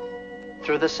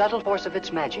 Through the subtle force of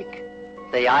its magic,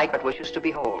 the eye but wishes to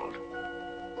behold.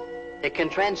 It can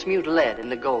transmute lead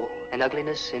into gold and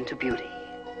ugliness into beauty.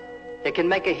 It can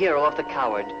make a hero of the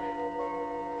coward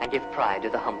and give pride to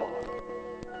the humble.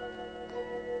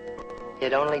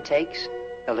 It only takes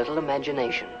a little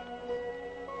imagination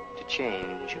to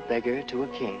change a beggar to a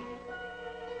king.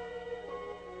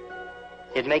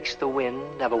 It makes the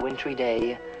wind of a wintry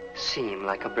day seem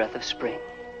like a breath of spring.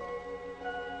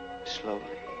 Slowly,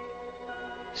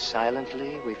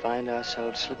 silently, we find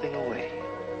ourselves slipping away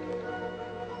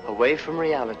from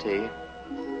reality,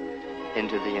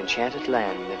 into the enchanted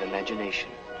land of imagination.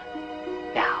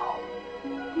 Now,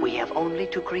 we have only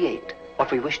to create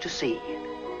what we wish to see.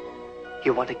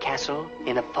 You want a castle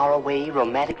in a faraway,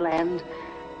 romantic land?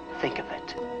 Think of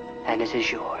it, and it is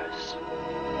yours.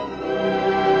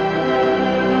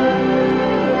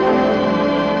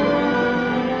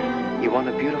 You want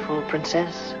a beautiful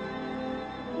princess?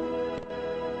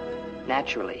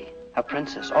 Naturally, a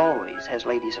princess always has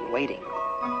ladies in waiting.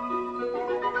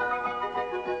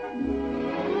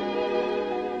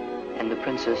 And the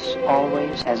princess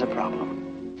always has a problem.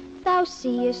 Thou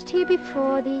seest here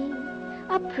before thee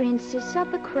a princess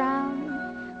of the crown,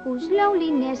 whose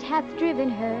loneliness hath driven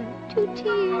her to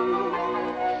tears.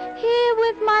 Here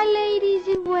with my ladies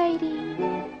in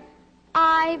waiting,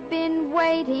 I've been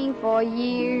waiting for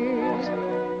years.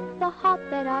 The heart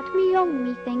that at me own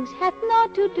me things hath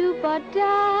naught to do but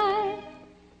die.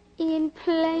 In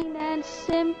plain and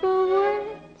simple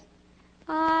words,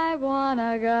 I want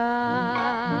a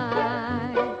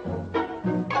guy.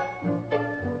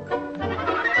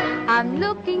 I'm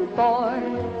looking for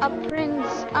a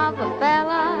prince of a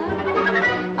bella,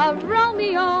 a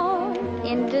Romeo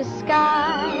in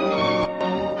disguise.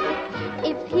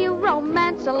 If he'll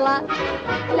romance a lot,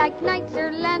 like Knight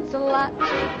Sir Lancelot,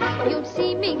 you'll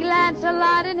see me glance a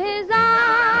lot in his eyes.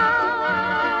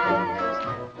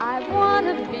 I want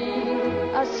to be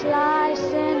a sly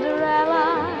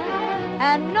Cinderella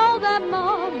and know that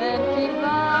moment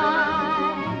divine.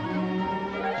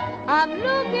 I'm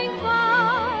looking for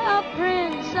a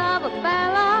prince of a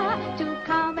bella to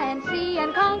come and see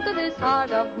and conquer this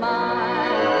heart of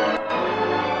mine.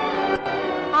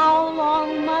 How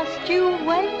long must you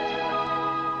wait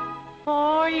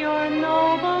for your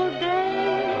noble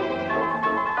day?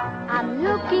 I'm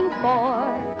looking for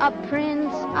a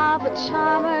prince of a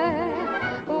charmer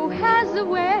who has a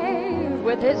way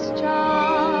with his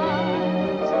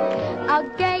charms. A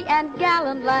gay and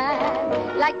gallant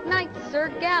lad like Knight Sir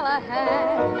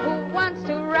Galahad, who wants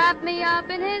to wrap me up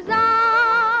in his arms.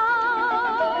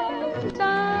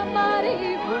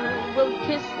 Somebody who will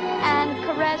kiss and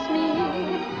caress me.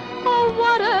 Oh,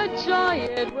 what a joy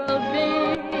it will be.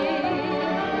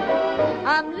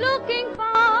 I'm looking for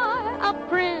a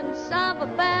prince of a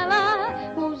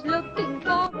bella who's looking for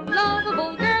a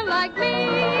lovable girl like me.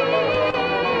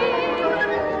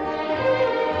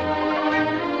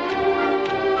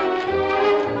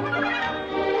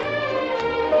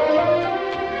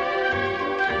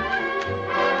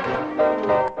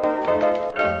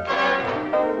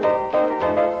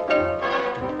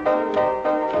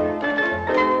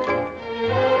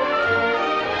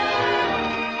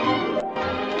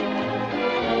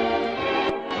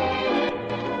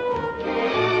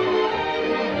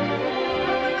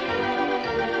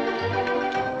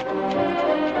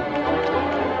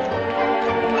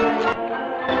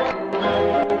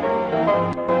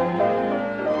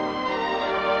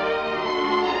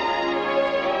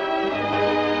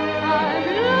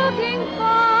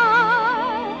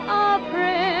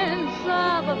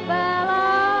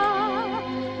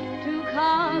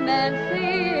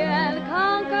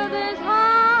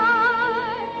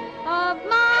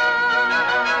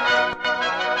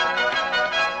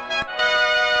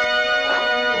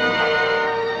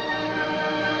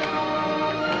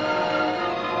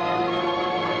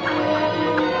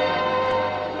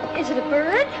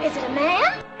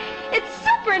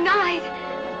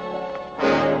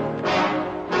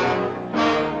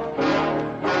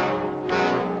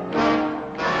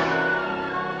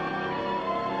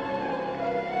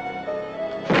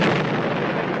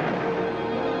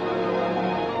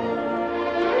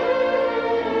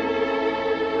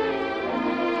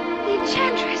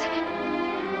 Enchantress!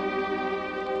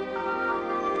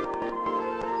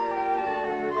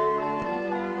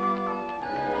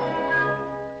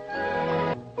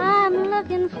 I'm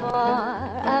looking for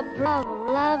a pro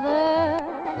lover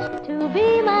to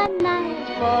be my knight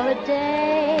for a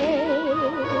day,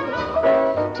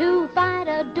 to fight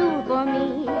a duel for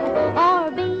me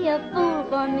or be a fool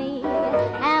for me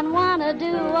and wanna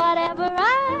do whatever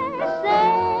I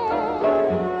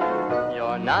say.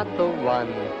 You're not the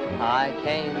one I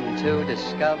came to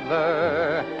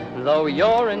discover, though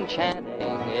your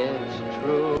enchanting is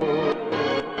true.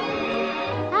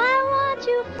 I want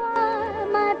you for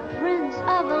my prince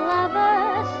of a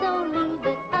lover, so leave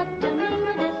it up to me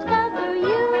to discover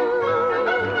you.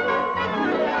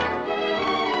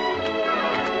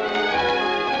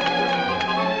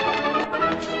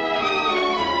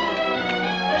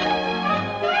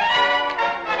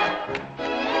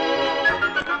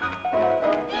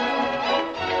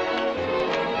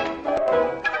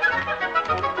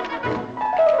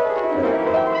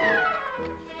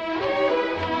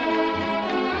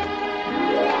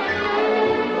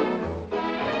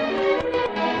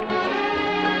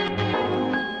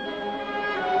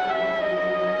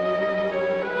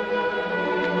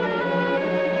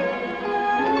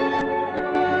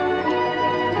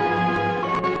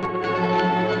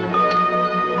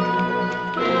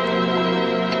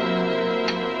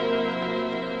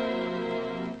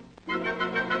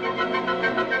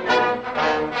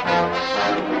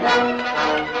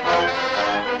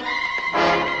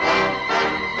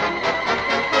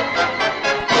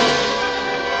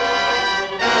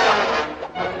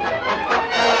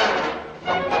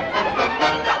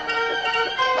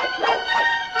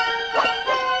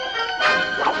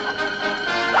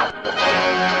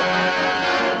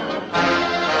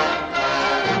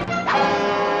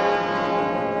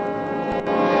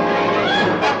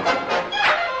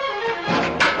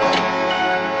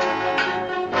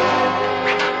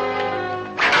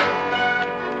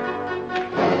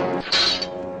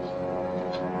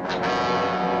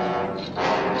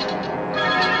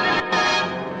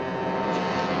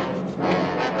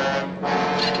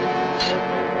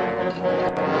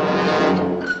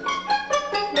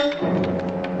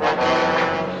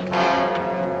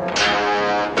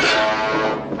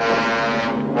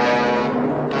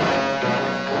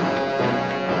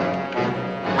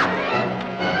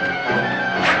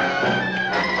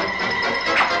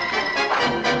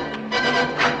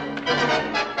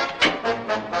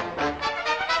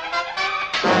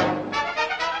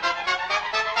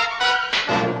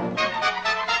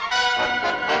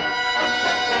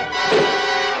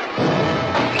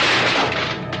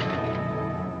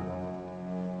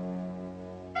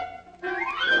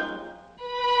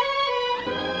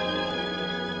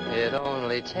 It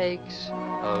only takes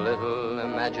a little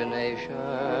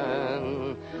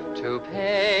imagination to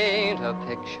paint a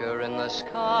picture in the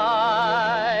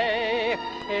sky.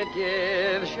 It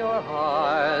gives your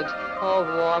heart a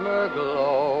warmer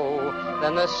glow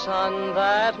than the sun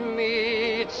that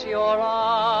meets your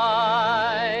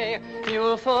eye.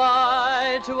 You'll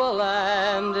fly to a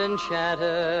land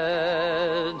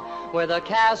enchanted with a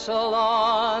castle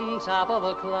on top of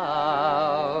a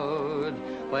cloud,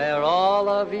 where all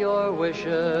of your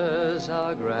wishes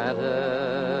are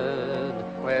granted,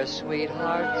 where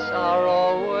sweethearts are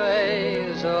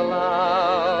always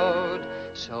allowed.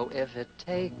 So if it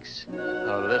takes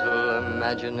a little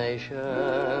imagination,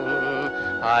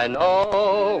 I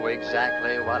know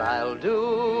exactly what I'll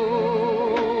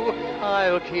do.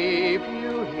 I'll keep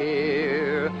you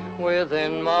here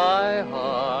within my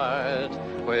heart,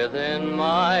 within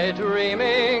my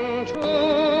dreaming true.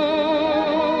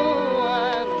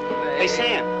 Hey,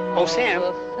 Sam. Oh, Sam.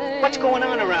 What's going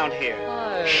on around here?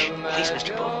 Shh, please,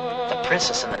 Mr. Bogle. The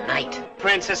princess and the knight.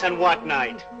 Princess and what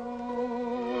knight?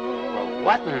 Well,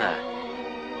 what in the...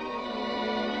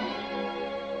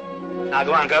 Now,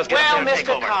 go on, girls. Get Well, up there and take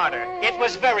Mr. over. Carter, it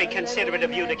was very considerate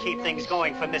of you to keep things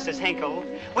going for Mrs. Hinkle.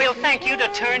 We'll thank you to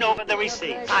turn over the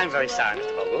receipts. I'm very sorry,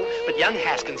 Mr. Bogle, but young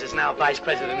Haskins is now vice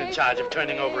president in charge of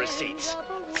turning over receipts.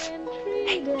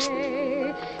 Hey,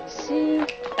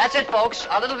 That's it, folks.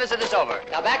 Our little visit is over.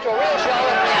 Now back to a real show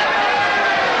in reality.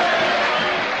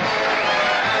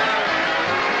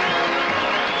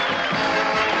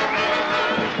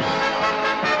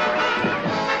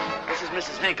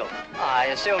 Mrs. Hinkle. I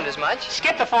assumed as much.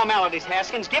 Skip the formalities,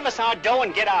 Haskins. Give us our dough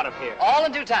and get out of here. All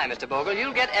in due time, Mr. Bogle.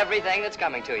 You'll get everything that's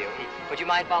coming to you. Would you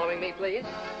mind following me, please?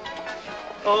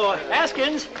 Oh,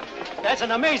 Haskins, that's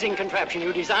an amazing contraption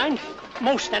you designed.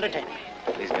 Most entertaining.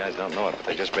 These guys don't know it, but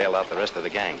they just bailed out the rest of the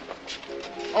gang.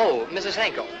 Oh, Mrs.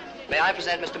 Hinkle. May I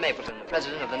present Mr. Mapleton, the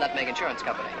president of the Nutmeg Insurance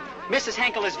Company? Mrs.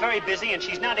 Henkel is very busy, and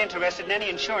she's not interested in any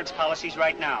insurance policies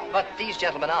right now. But these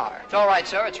gentlemen are. It's all right,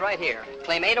 sir. It's right here.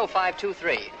 Claim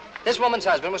 80523. This woman's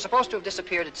husband was supposed to have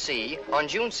disappeared at sea on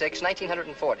June 6,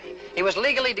 1940. He was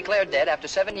legally declared dead after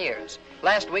 7 years.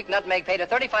 Last week, Nutmeg paid her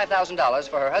 $35,000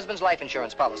 for her husband's life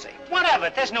insurance policy. Whatever.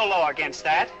 There's no law against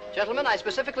that. Gentlemen, I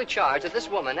specifically charge that this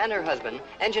woman and her husband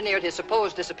engineered his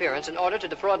supposed disappearance in order to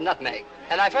defraud Nutmeg.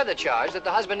 And I further charge that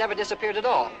the husband never disappeared at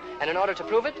all. And in order to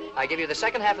prove it, I give you the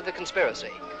second half of the conspiracy.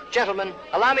 Gentlemen,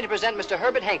 allow me to present Mr.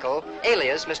 Herbert Henkel,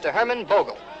 alias Mr. Herman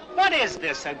Bogle. What is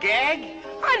this, a gag?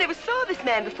 I never saw this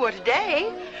man before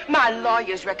today. My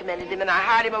lawyers recommended him, and I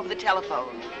hired him over the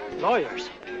telephone. Lawyers?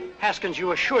 Haskins,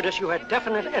 you assured us you had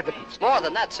definite evidence. More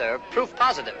than that, sir. Proof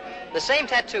positive. The same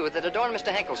tattoo that adorned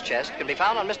Mr. Henkel's chest can be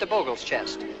found on Mr. Bogle's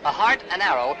chest. A heart and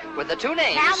arrow with the two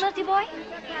names... Now, Milty boy?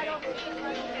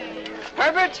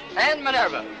 Herbert and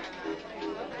Minerva.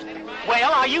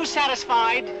 Well, are you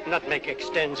satisfied? Nutmeg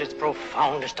extends its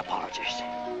profoundest apologies.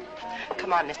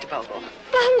 Come on, Mr. Bogle.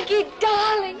 Bunky,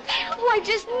 darling. Oh, I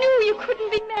just knew you couldn't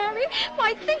be married.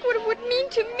 Why, think what it would mean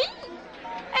to me.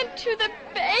 And to the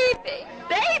baby.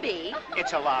 Baby?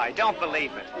 It's a lie. Don't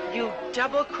believe it. You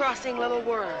double-crossing little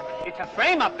worm. It's a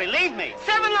frame-up, believe me.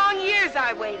 7 long years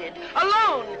I waited,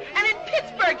 alone, and in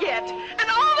Pittsburgh yet. And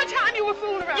all the time you were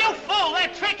fooling around. You fool!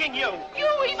 They're tricking you. You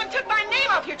even took my name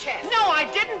off your chest. No, I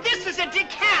didn't. This is a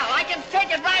decal. I can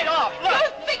take it right off. Look.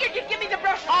 You figured you'd give me the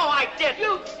brush. Oh, I did.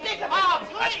 You stick off.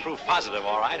 That's proof positive,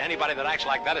 all right. Anybody that acts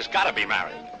like that has got to be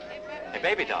married. Hey,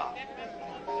 baby doll.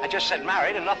 I just said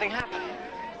married and nothing happened.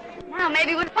 Now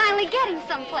maybe we're finally getting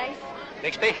someplace.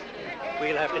 Bixby,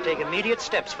 we'll have to take immediate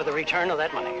steps for the return of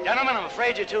that money. Gentlemen, I'm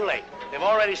afraid you're too late. They've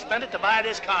already spent it to buy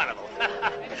this carnival.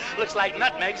 Looks like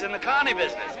Nutmeg's in the carny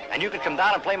business. And you could come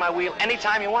down and play my wheel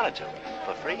anytime you wanted to.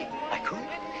 For free. I could?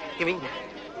 You mean...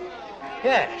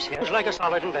 Yes, it was like a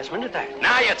solid investment at that.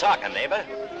 Now you're talking, neighbor.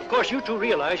 Of course, you two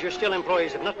realize you're still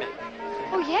employees of Nutmeg.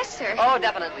 Oh, yes, sir. Oh,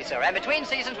 definitely, sir. And between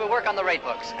seasons, we'll work on the rate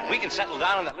books. And we can settle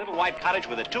down in that little white cottage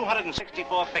with the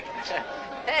 264 pickets.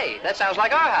 Hey, that sounds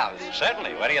like our house.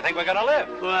 Certainly. Where do you think we're going to live?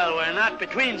 Well, we're not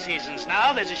between seasons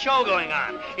now. There's a show going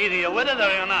on. Either you're with it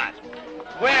or you're not.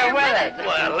 We're with it.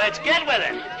 Well, let's get with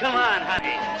it. Come on,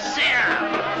 honey. Sit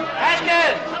down.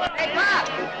 Haskins! Hey, Pop!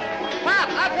 Pop,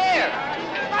 up here!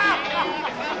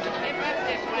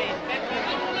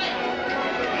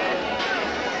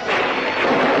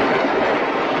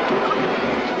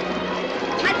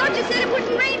 I thought you said it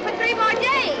wouldn't rain for 3 more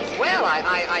days. Well,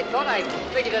 I thought I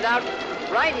figured it out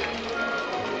right here.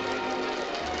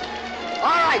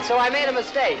 All right, so I made a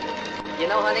mistake. You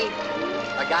know, honey,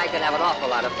 a guy can have an awful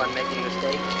lot of fun making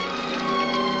mistakes.